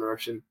be in the wrong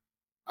direction.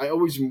 I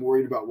always am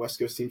worried about West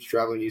Coast teams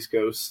traveling East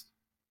Coast.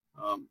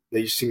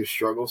 They just seem to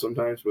struggle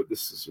sometimes, but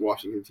this is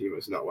Washington team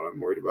is not what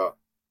I'm worried about.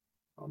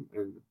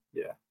 And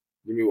yeah,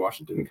 give me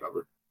Washington to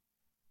cover.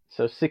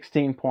 So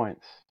 16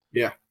 points.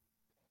 Yeah.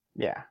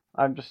 Yeah.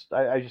 I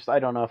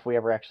don't know if we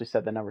ever actually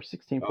said the number.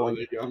 16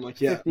 points. I'm like,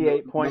 yeah,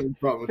 58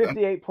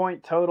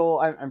 point total.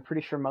 I'm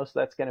pretty sure most of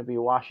that's going to be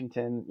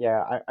Washington.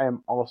 Yeah, I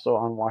am also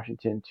on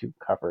Washington to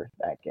cover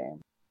that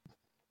game.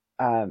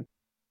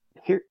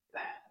 Here,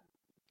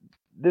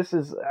 this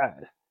is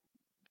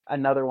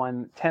another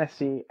one.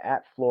 Tennessee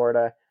at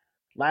Florida.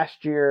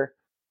 Last year,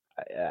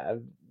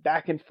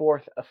 back and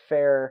forth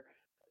affair.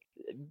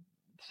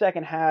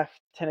 Second half,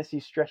 Tennessee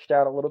stretched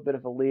out a little bit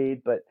of a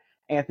lead, but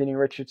Anthony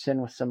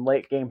Richardson with some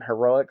late game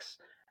heroics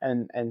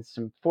and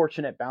some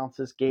fortunate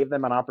bounces gave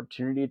them an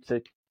opportunity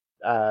to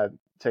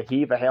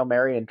heave a Hail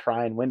Mary and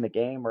try and win the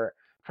game, or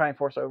try and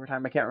force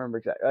overtime. I can't remember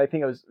exactly. I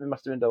think it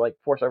must have been to like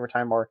force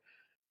overtime, or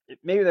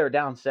maybe they were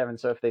down 7.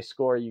 So if they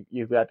score,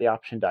 you've got the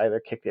option to either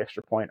kick the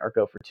extra point or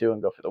go for 2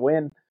 and go for the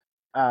win.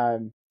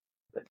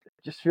 It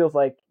just feels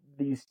like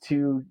these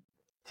two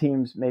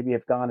teams maybe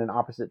have gone in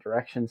opposite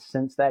directions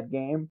since that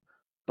game,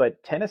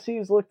 but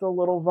Tennessee's looked a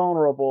little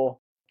vulnerable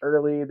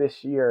early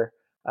this year.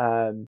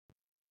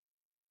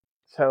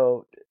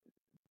 So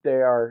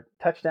they are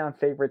touchdown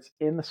favorites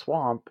in the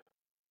Swamp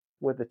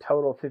with a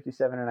total of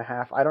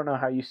 57.5. I don't know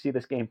how you see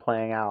this game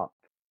playing out.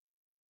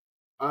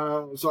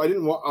 So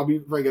I'll be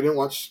frank, I didn't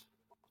watch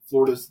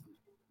Florida's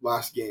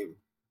last game.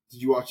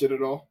 Did you watch it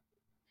at all?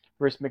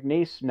 Versus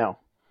McNeese? No.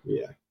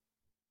 Yeah.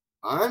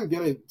 I'm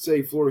going to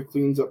say Florida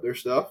cleans up their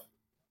stuff,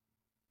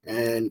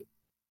 and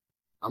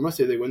I'm going to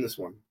say they win this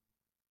one.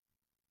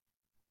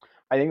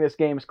 I think this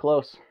game is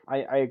close.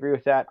 I agree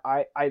with that.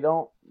 I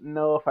don't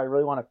know if I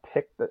really want to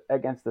pick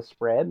against the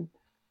spread.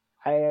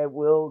 I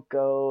will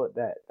go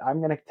that I'm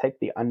going to take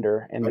the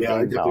under in the game.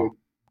 I definitely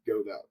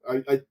go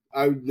that.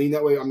 I would lean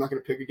that way. I'm not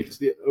going to pick against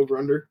the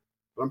over-under,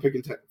 but I'm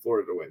picking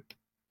Florida to win.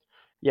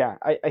 Yeah,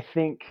 I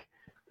think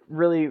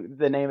really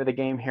the name of the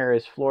game here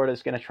is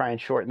Florida's going to try and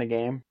shorten the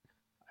game.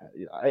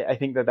 I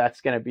think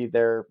that's going to be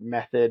their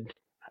method,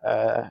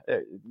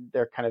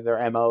 their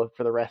MO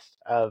for the rest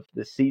of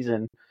the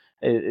season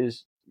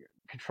is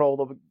control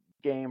the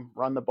game,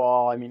 run the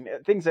ball. I mean,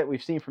 things that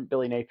we've seen from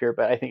Billy Napier,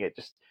 but I think it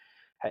just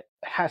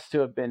has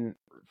to have been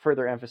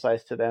further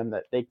emphasized to them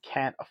that they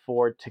can't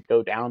afford to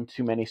go down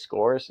too many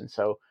scores. And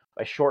so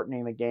by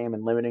shortening the game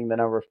and limiting the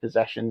number of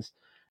possessions,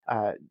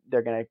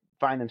 they're going to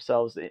find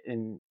themselves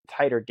in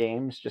tighter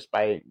games just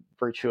by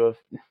virtue of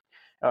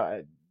uh,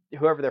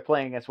 whoever they're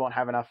playing against won't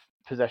have enough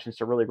possessions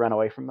to really run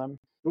away from them.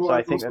 Well, So I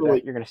and think also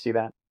that you're going to see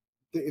that.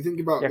 think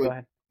about Yeah, go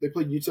ahead. they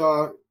played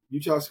Utah.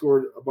 Utah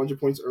scored a bunch of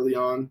points early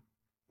on,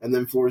 and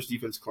then Florida's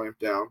defense clamped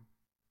down,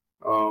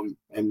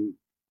 and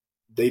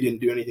they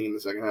didn't do anything in the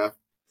second half.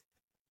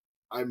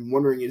 I'm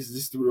wondering, is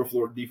this the real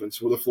Florida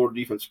defense? Will the Florida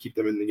defense keep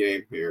them in the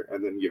game here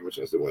and then give them a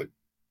chance to win?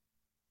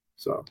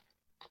 So,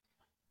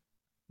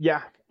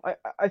 yeah,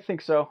 I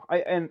think so.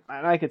 And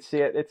I could see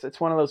it. It's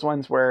one of those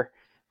ones where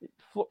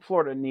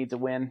Florida needs a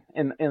win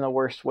in the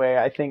worst way.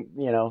 I think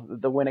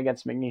the win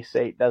against McNeese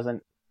State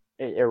doesn't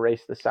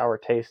erase the sour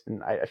taste,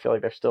 and I feel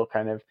like they're still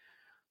kind of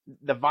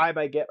the vibe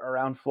I get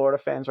around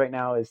Florida fans right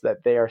now is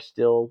that they are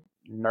still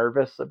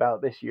nervous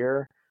about this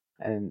year,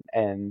 and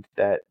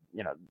that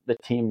the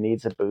team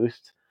needs a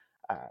boost.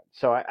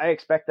 So I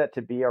expect that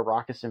to be a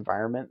raucous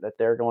environment that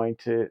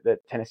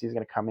Tennessee is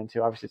going to come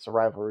into. Obviously, it's a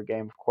rivalry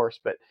game, of course,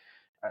 but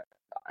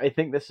I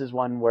think this is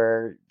one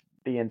where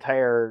the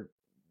entire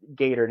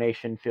Gator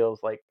Nation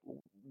feels like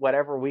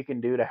whatever we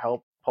can do to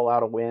help pull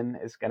out a win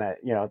is gonna,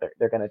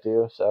 they're gonna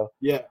do. So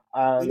yeah,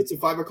 and it's a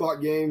 5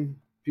 o'clock game.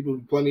 People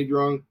plenty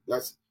drunk.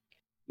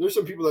 There's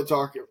some people that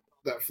talk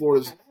that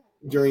Florida's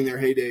during their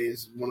heyday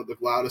is one of the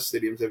loudest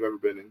stadiums they've ever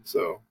been in.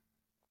 So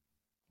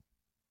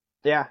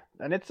yeah,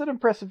 and it's an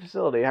impressive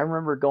facility. I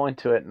remember going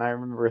to it, and I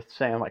remember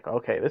saying like,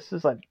 okay, this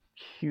is a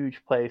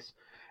huge place.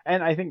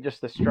 And I think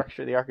just the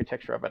structure, the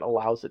architecture of it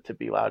allows it to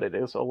be loud. It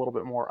is a little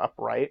bit more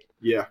upright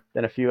yeah,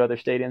 than a few other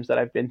stadiums that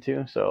I've been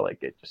to. So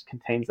like it just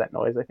contains that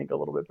noise, I think, a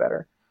little bit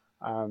better.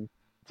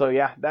 So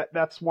yeah,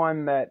 that's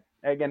one that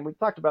again we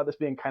talked about this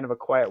being kind of a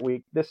quiet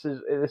week. This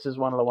is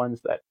one of the ones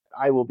that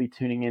I will be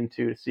tuning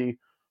into to see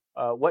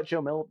what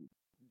Joe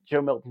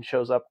Milton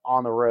shows up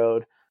on the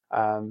road.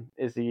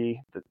 Is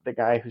he the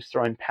guy who's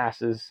throwing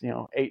passes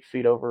 8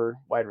 feet over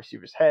wide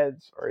receivers'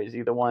 heads, or is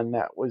he the one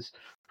that was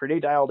pretty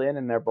dialed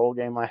in their bowl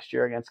game last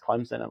year against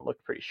Clemson and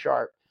looked pretty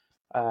sharp?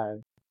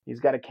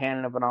 He's got a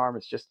cannon of an arm.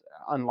 It's just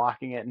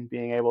unlocking it and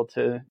being able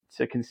to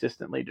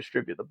consistently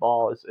distribute the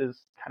ball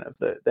is kind of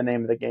the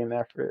name of the game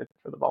there for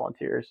the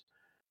Volunteers.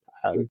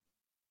 All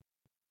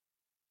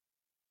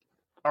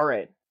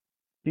right,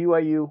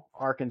 BYU,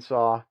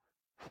 Arkansas.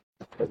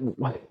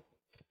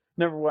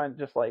 Number one,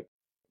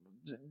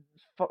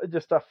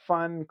 just a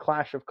fun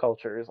clash of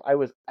cultures. I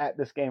was at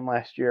this game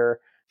last year,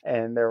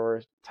 and there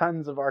were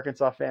tons of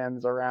Arkansas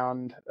fans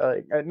around.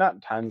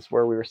 Not tons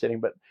where we were sitting,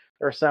 but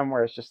there were some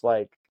where it's just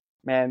like,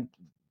 man,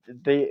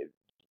 they.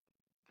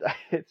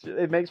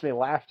 It makes me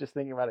laugh just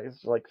thinking about it.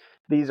 It's like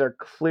these are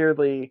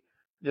clearly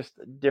just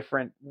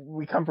different.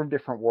 We come from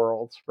different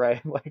worlds,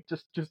 right? Like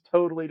just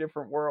totally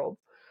different worlds,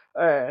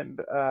 and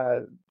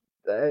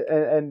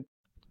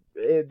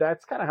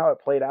that's kind of how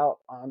it played out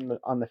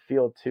on the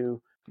field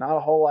too. Not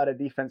a whole lot of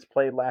defense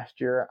played last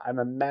year. I'm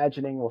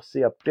imagining we'll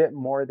see a bit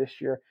more this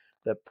year.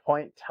 The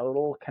point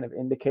total kind of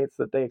indicates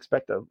that they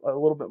expect a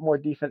little bit more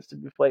defense to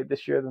be played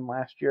this year than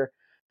last year.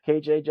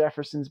 KJ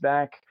Jefferson's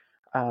back,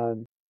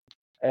 and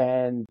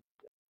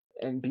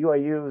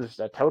BYU is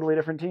a totally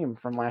different team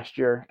from last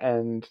year,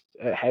 and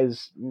it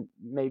has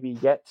maybe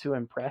yet to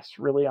impress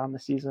really on the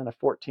season. A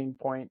 14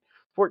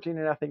 to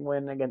nothing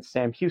win against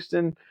Sam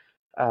Houston.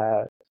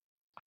 And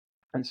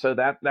so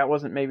that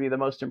wasn't maybe the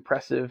most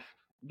impressive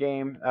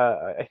game.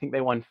 I think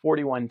they won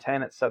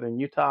 41-10 at Southern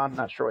Utah. I'm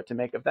not sure what to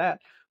make of that.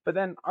 But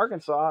then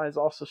Arkansas has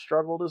also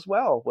struggled as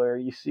well, where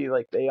you see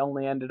like they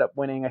only ended up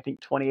winning, I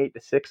think,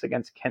 28-6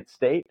 against Kent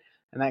State,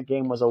 and that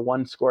game was a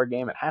one-score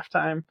game at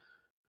halftime.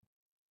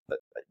 But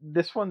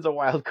this one's a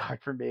wild card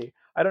for me.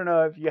 I don't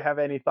know if you have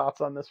any thoughts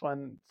on this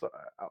one. So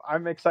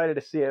I'm excited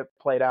to see it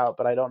played out,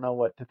 but I don't know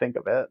what to think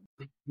of it.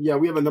 yeah,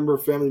 we have a number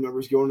of family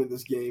members going to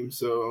this game,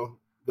 so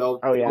they'll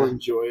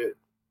enjoy it.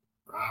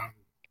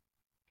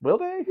 Will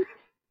they?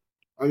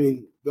 I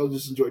mean, they'll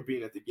just enjoy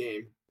being at the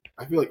game.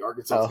 I feel like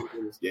Arkansas is going to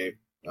win this game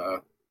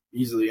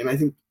easily, and I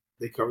think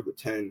they covered the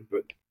 10.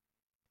 But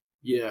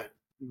yeah,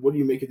 what do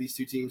you make of these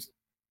two teams?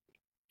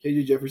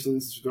 KJ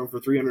Jefferson's thrown for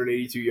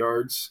 382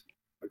 yards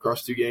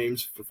across 2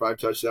 games for 5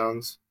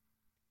 touchdowns,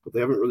 but they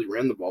haven't really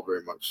ran the ball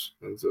very much,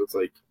 and so it's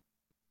like,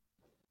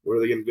 what are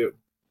they going to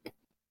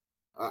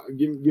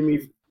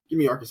do? Give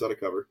me Arkansas to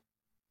cover.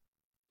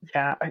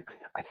 Yeah, I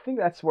think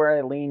that's where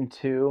I lean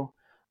to.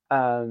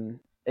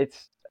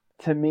 It's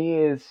to me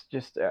is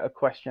just a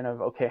question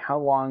of okay, how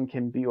long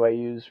can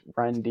BYU's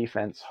run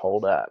defense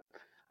hold up?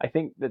 I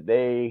think that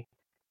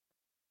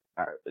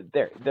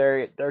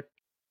they're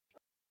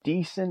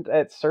decent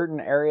at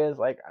certain areas.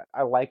 Like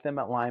I like them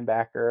at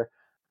linebacker.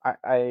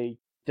 I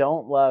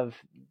don't love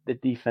the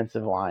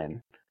defensive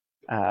line,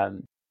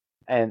 and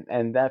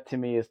that to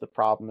me is the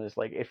problem. Is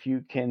like if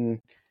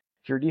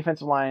your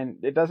defensive line,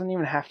 it doesn't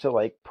even have to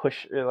like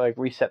push or like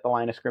reset the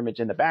line of scrimmage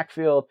in the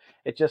backfield.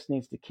 It just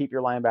needs to keep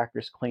your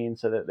linebackers clean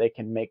so that they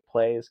can make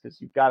plays because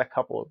you've got a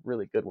couple of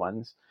really good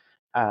ones.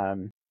 I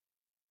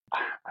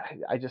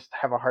just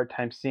have a hard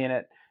time seeing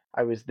it.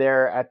 I was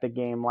there at the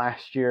game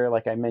last year,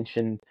 like I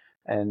mentioned,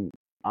 and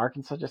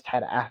Arkansas just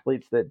had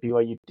athletes that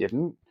BYU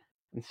didn't.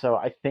 And so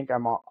I think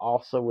I'm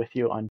also with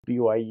you on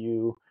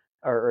BYU,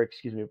 or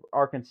excuse me,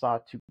 Arkansas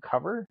to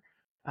cover.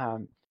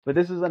 But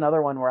this is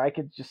another one where I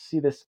could just see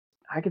this.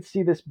 I could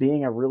see this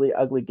being a really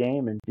ugly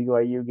game and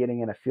BYU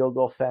getting in a field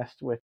goal fest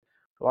with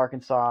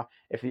Arkansas.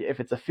 If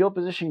it's a field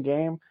position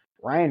game,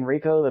 Ryan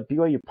Rico, the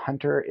BYU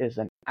punter, is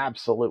an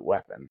absolute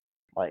weapon.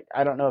 Like,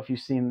 I don't know if you've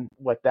seen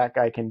what that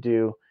guy can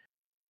do.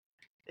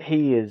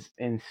 He is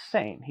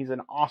insane. He's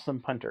an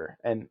awesome punter.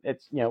 And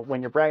it's,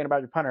 when you're bragging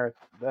about your punter,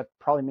 that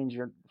probably means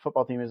your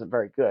football team isn't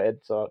very good.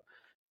 So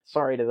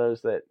sorry to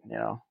those that,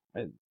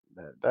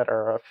 that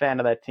are a fan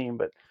of that team.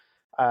 But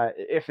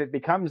if it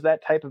becomes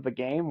that type of a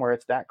game where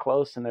it's that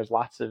close and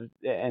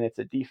and it's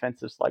a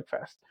defensive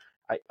slugfest,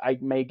 I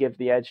may give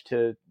the edge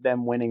to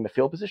them winning the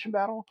field position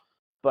battle.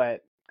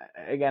 But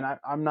again,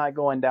 I'm not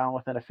going down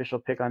with an official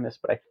pick on this,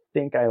 but I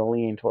think I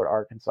lean toward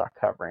Arkansas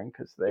covering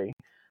because they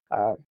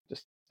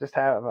just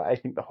have, I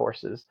think, the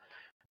horses.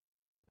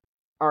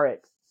 All right,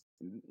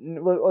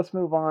 let's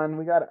move on.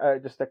 We got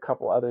just a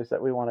couple others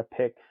that we want to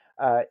pick.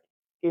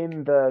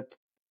 In the,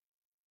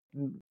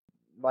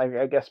 like,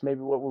 I guess maybe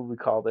what would we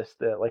call this?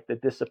 The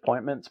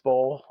disappointments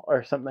bowl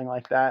or something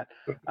like that.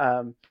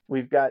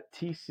 We've got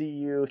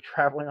TCU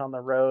traveling on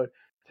the road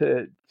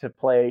to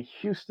play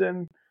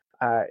Houston,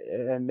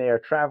 and they are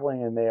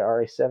traveling and they are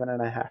a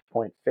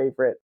 7.5-point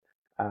favorite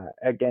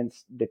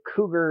against the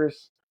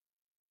Cougars.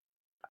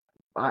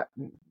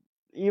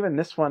 Even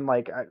this one,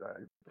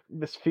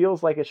 this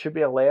feels like it should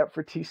be a layup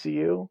for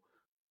TCU,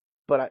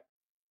 but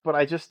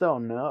I just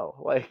don't know.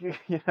 Like,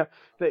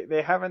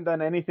 they haven't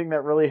done anything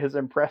that really has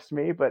impressed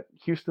me, but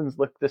Houston's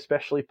looked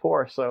especially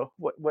poor. So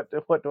what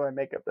do I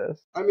make of this?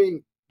 I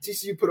mean,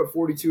 TCU put up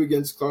 42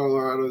 against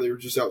Colorado. They were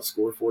just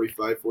outscored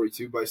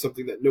 45-42 by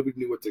something that nobody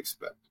knew what to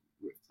expect.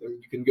 I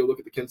mean, you can go look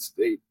at the Kent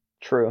State.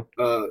 True.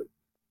 The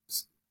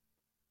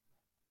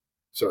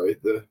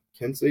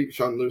Kent State.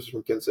 Sean Lewis is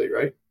from Kent State,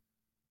 right?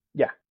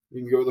 Yeah.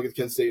 You can go look at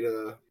the Kent State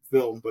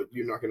film, but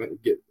you're not going to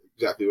get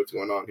exactly what's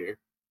going on here.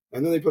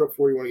 And then they put up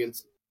 41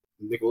 against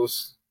I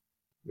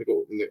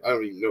don't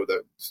even know what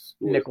that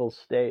school is. Nicholls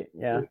State,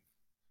 yeah.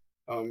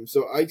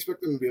 So I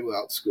expect them to be able to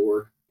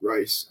outscore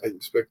Rice. I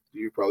expect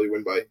you probably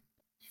win by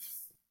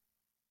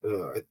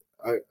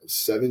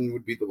 7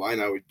 would be the line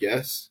I would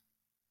guess.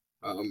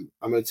 I'm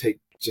going to take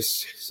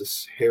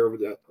just hair over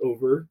that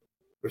over.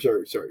 Or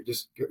sorry,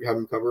 just have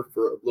them cover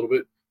for a little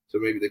bit, so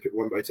maybe they could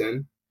win by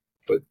 10.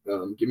 But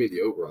give me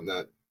the over on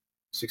that.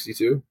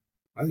 62.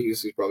 I think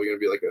this is probably going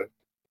to be like a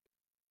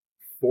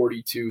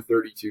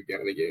 42-32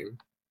 kind of game.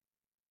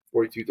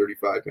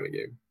 42-35 kind of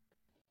game.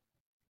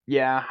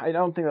 Yeah, I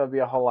don't think there'll be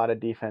a whole lot of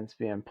defense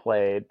being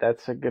played.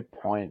 That's a good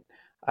point.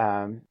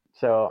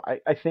 So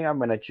I think I'm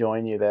going to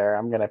join you there.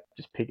 I'm going to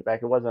just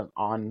piggyback. It wasn't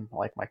on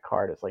like my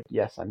card. It's like,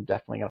 yes, I'm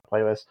definitely going to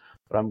play this,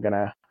 but I'm going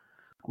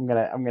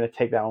to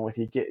take that one with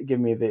you. Give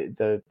me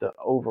the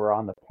over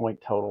on the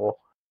point total.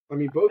 I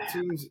mean, both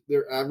teams,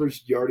 their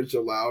average yardage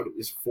allowed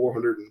is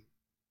 400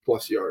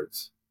 plus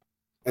yards,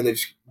 and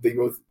they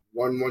both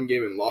won one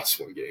game and lost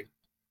one game.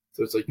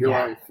 So it's like you're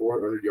allowing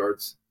 400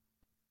 yards,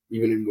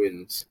 even in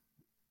wins,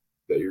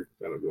 that you're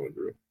kind of going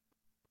through.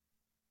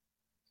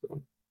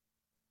 So.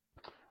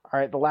 All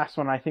right, the last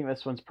one. I think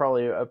this one's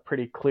probably a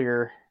pretty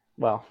clear.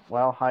 All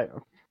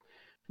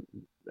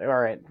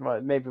right.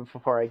 Well, maybe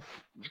before I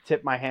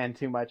tip my hand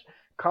too much,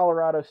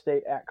 Colorado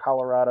State at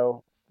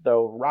Colorado. The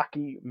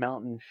Rocky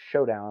Mountain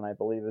Showdown, I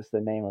believe, is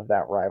the name of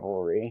that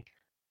rivalry.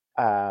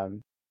 Yeah,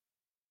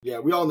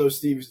 we all know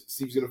Steve's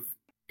going to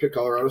pick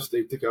Colorado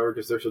State to cover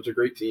because they're such a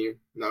great team.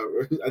 Now,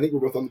 I think we're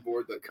both on the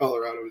board that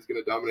Colorado is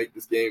going to dominate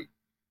this game.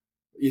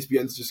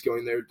 ESPN's just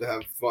going there to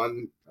have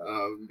fun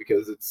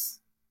because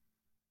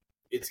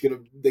they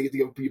get to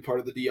go be part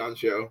of the Dion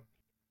show.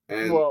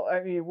 And well,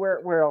 I mean,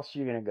 where else are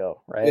you going to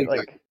go, right? Exactly.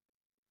 Like,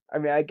 I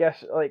mean, I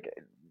guess like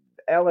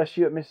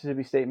LSU at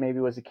Mississippi State maybe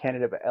was a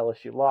candidate, but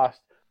LSU lost.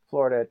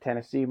 Florida at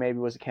Tennessee maybe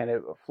was a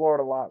candidate, but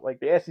Florida lost. Like,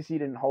 the SEC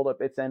didn't hold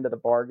up its end of the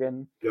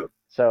bargain. Yep.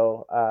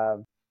 So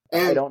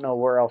I don't know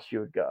where else you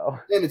would go.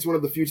 And it's one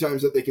of the few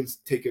times that they can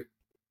take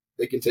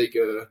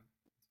a.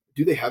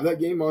 Do they have that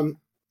game on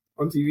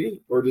TV,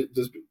 or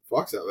does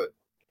Fox have it?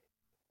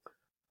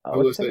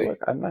 Let's take a look.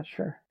 I'm not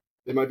sure.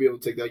 They might be able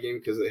to take that game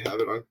because they have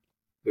it on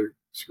their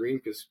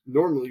screen. Because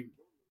normally,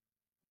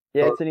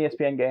 it's an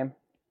ESPN game.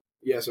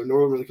 Yeah, so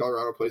normally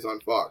Colorado plays on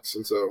Fox,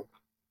 and so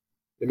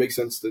it makes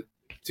sense to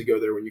go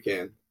there when you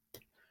can.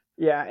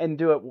 Yeah, and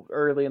do it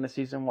early in the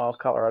season while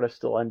Colorado's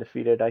still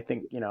undefeated. I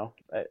think,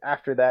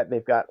 after that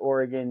they've got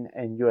Oregon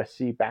and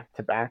USC back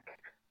to back.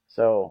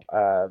 So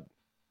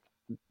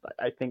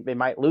I think they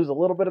might lose a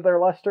little bit of their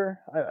luster.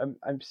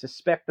 I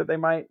suspect that they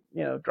might,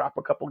 drop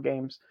a couple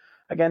games.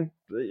 Again,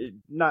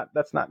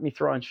 that's not me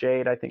throwing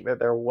shade. I think that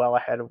they're well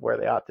ahead of where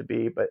they ought to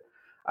be. But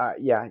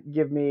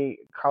give me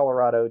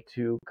Colorado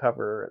to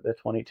cover the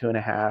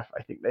 22.5. I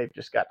think they've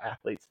just got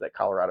athletes that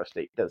Colorado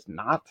State does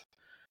not.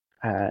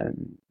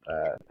 And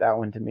that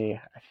one to me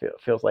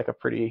feels like a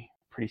pretty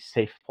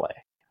safe play.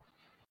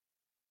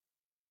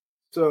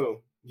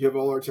 So you have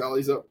all our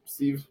tallies up,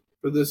 Steve,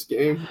 for this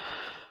game?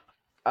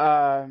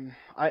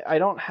 I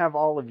don't have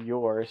all of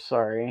yours.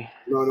 Sorry,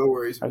 No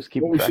worries. I was What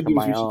keeping we track should of do is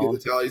my we should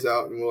get the own. tallies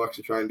out, and we'll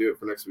actually try and do it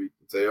for next week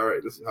and say, all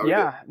right, this is how we did.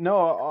 Yeah, no,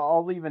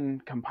 I'll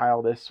even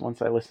compile this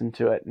once I listen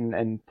to it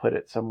and put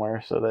it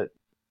somewhere so that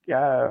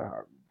yeah,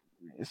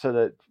 so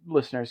that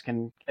listeners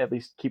can at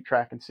least keep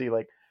track and see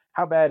like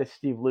how bad is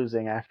Steve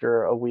losing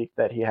after a week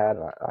that he had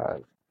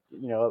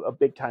a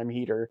big time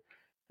heater.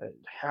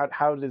 How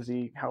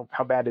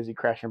bad does he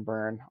crash and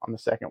burn on the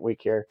second week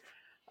here?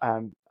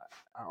 Um,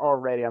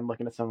 Already I'm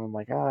looking at some. I'm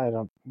like, I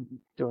don't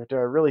do I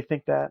really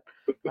think that?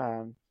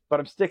 But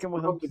I'm sticking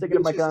with him, If you sticking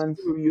to get a my chance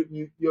to guns.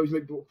 you always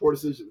make poor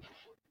decisions.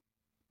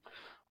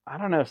 I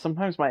don't know.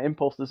 Sometimes my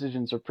impulse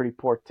decisions are pretty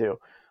poor too.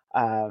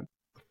 Uh,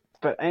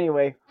 but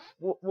anyway,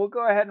 we'll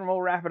go ahead and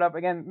we'll wrap it up.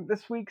 Again,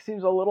 this week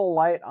seems a little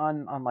light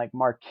on like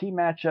marquee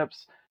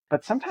matchups,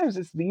 but sometimes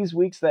it's these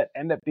weeks that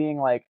end up being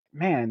like,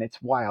 man,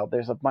 it's wild.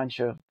 There's a bunch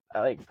of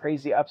like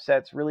crazy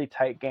upsets, really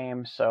tight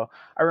games. So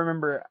I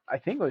remember, I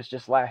think it was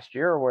just last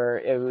year where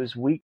it was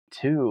week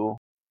 2,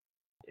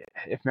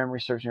 if memory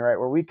serves me right,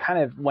 where we kind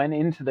of went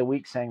into the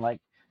week saying like,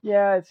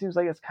 yeah, it seems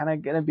like it's kind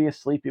of going to be a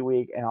sleepy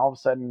week, and all of a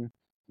sudden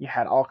you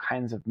had all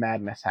kinds of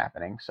madness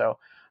happening. So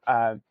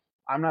uh,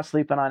 I'm not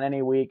sleeping on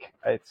any week.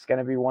 It's going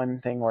to be one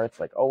thing where it's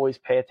like always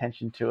pay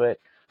attention to it.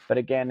 But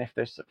again, if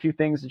there's a few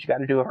things that you got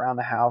to do around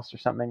the house or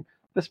something,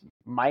 this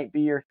might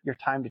be your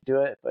time to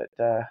do it. But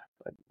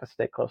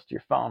stay close to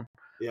your phone.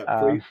 Yeah,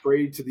 Um,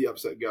 pray to the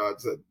upset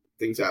gods that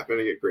things happen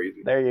and get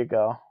crazy. there you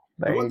go.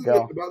 The There one you thing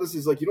go. about this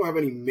is like you don't have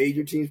any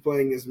major teams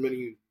playing as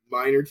many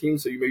minor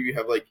teams, so you maybe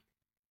have like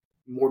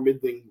more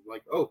middling.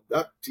 Like, oh,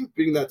 that team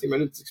beating that team, I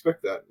didn't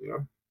expect that.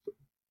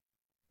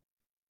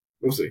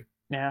 We'll see.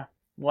 Yeah,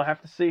 we'll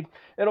have to see.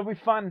 It'll be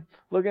fun.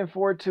 Looking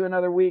forward to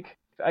another week.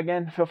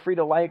 Again, feel free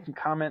to like and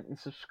comment and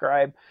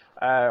subscribe,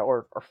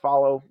 or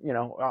follow.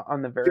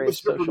 On the Give various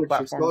us your social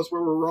predictions. Tell platforms. us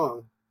where we're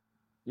wrong.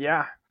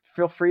 Yeah,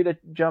 feel free to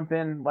jump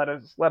in. Let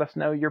us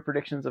know your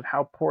predictions of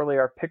how poorly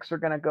our picks are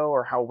going to go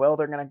or how well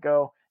they're going to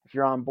go. If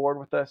you're on board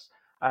with us,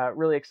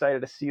 really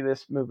excited to see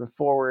this moving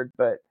forward.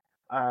 But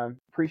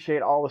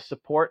appreciate all the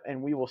support,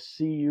 and we will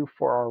see you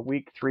for our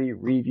week 3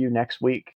 review next week.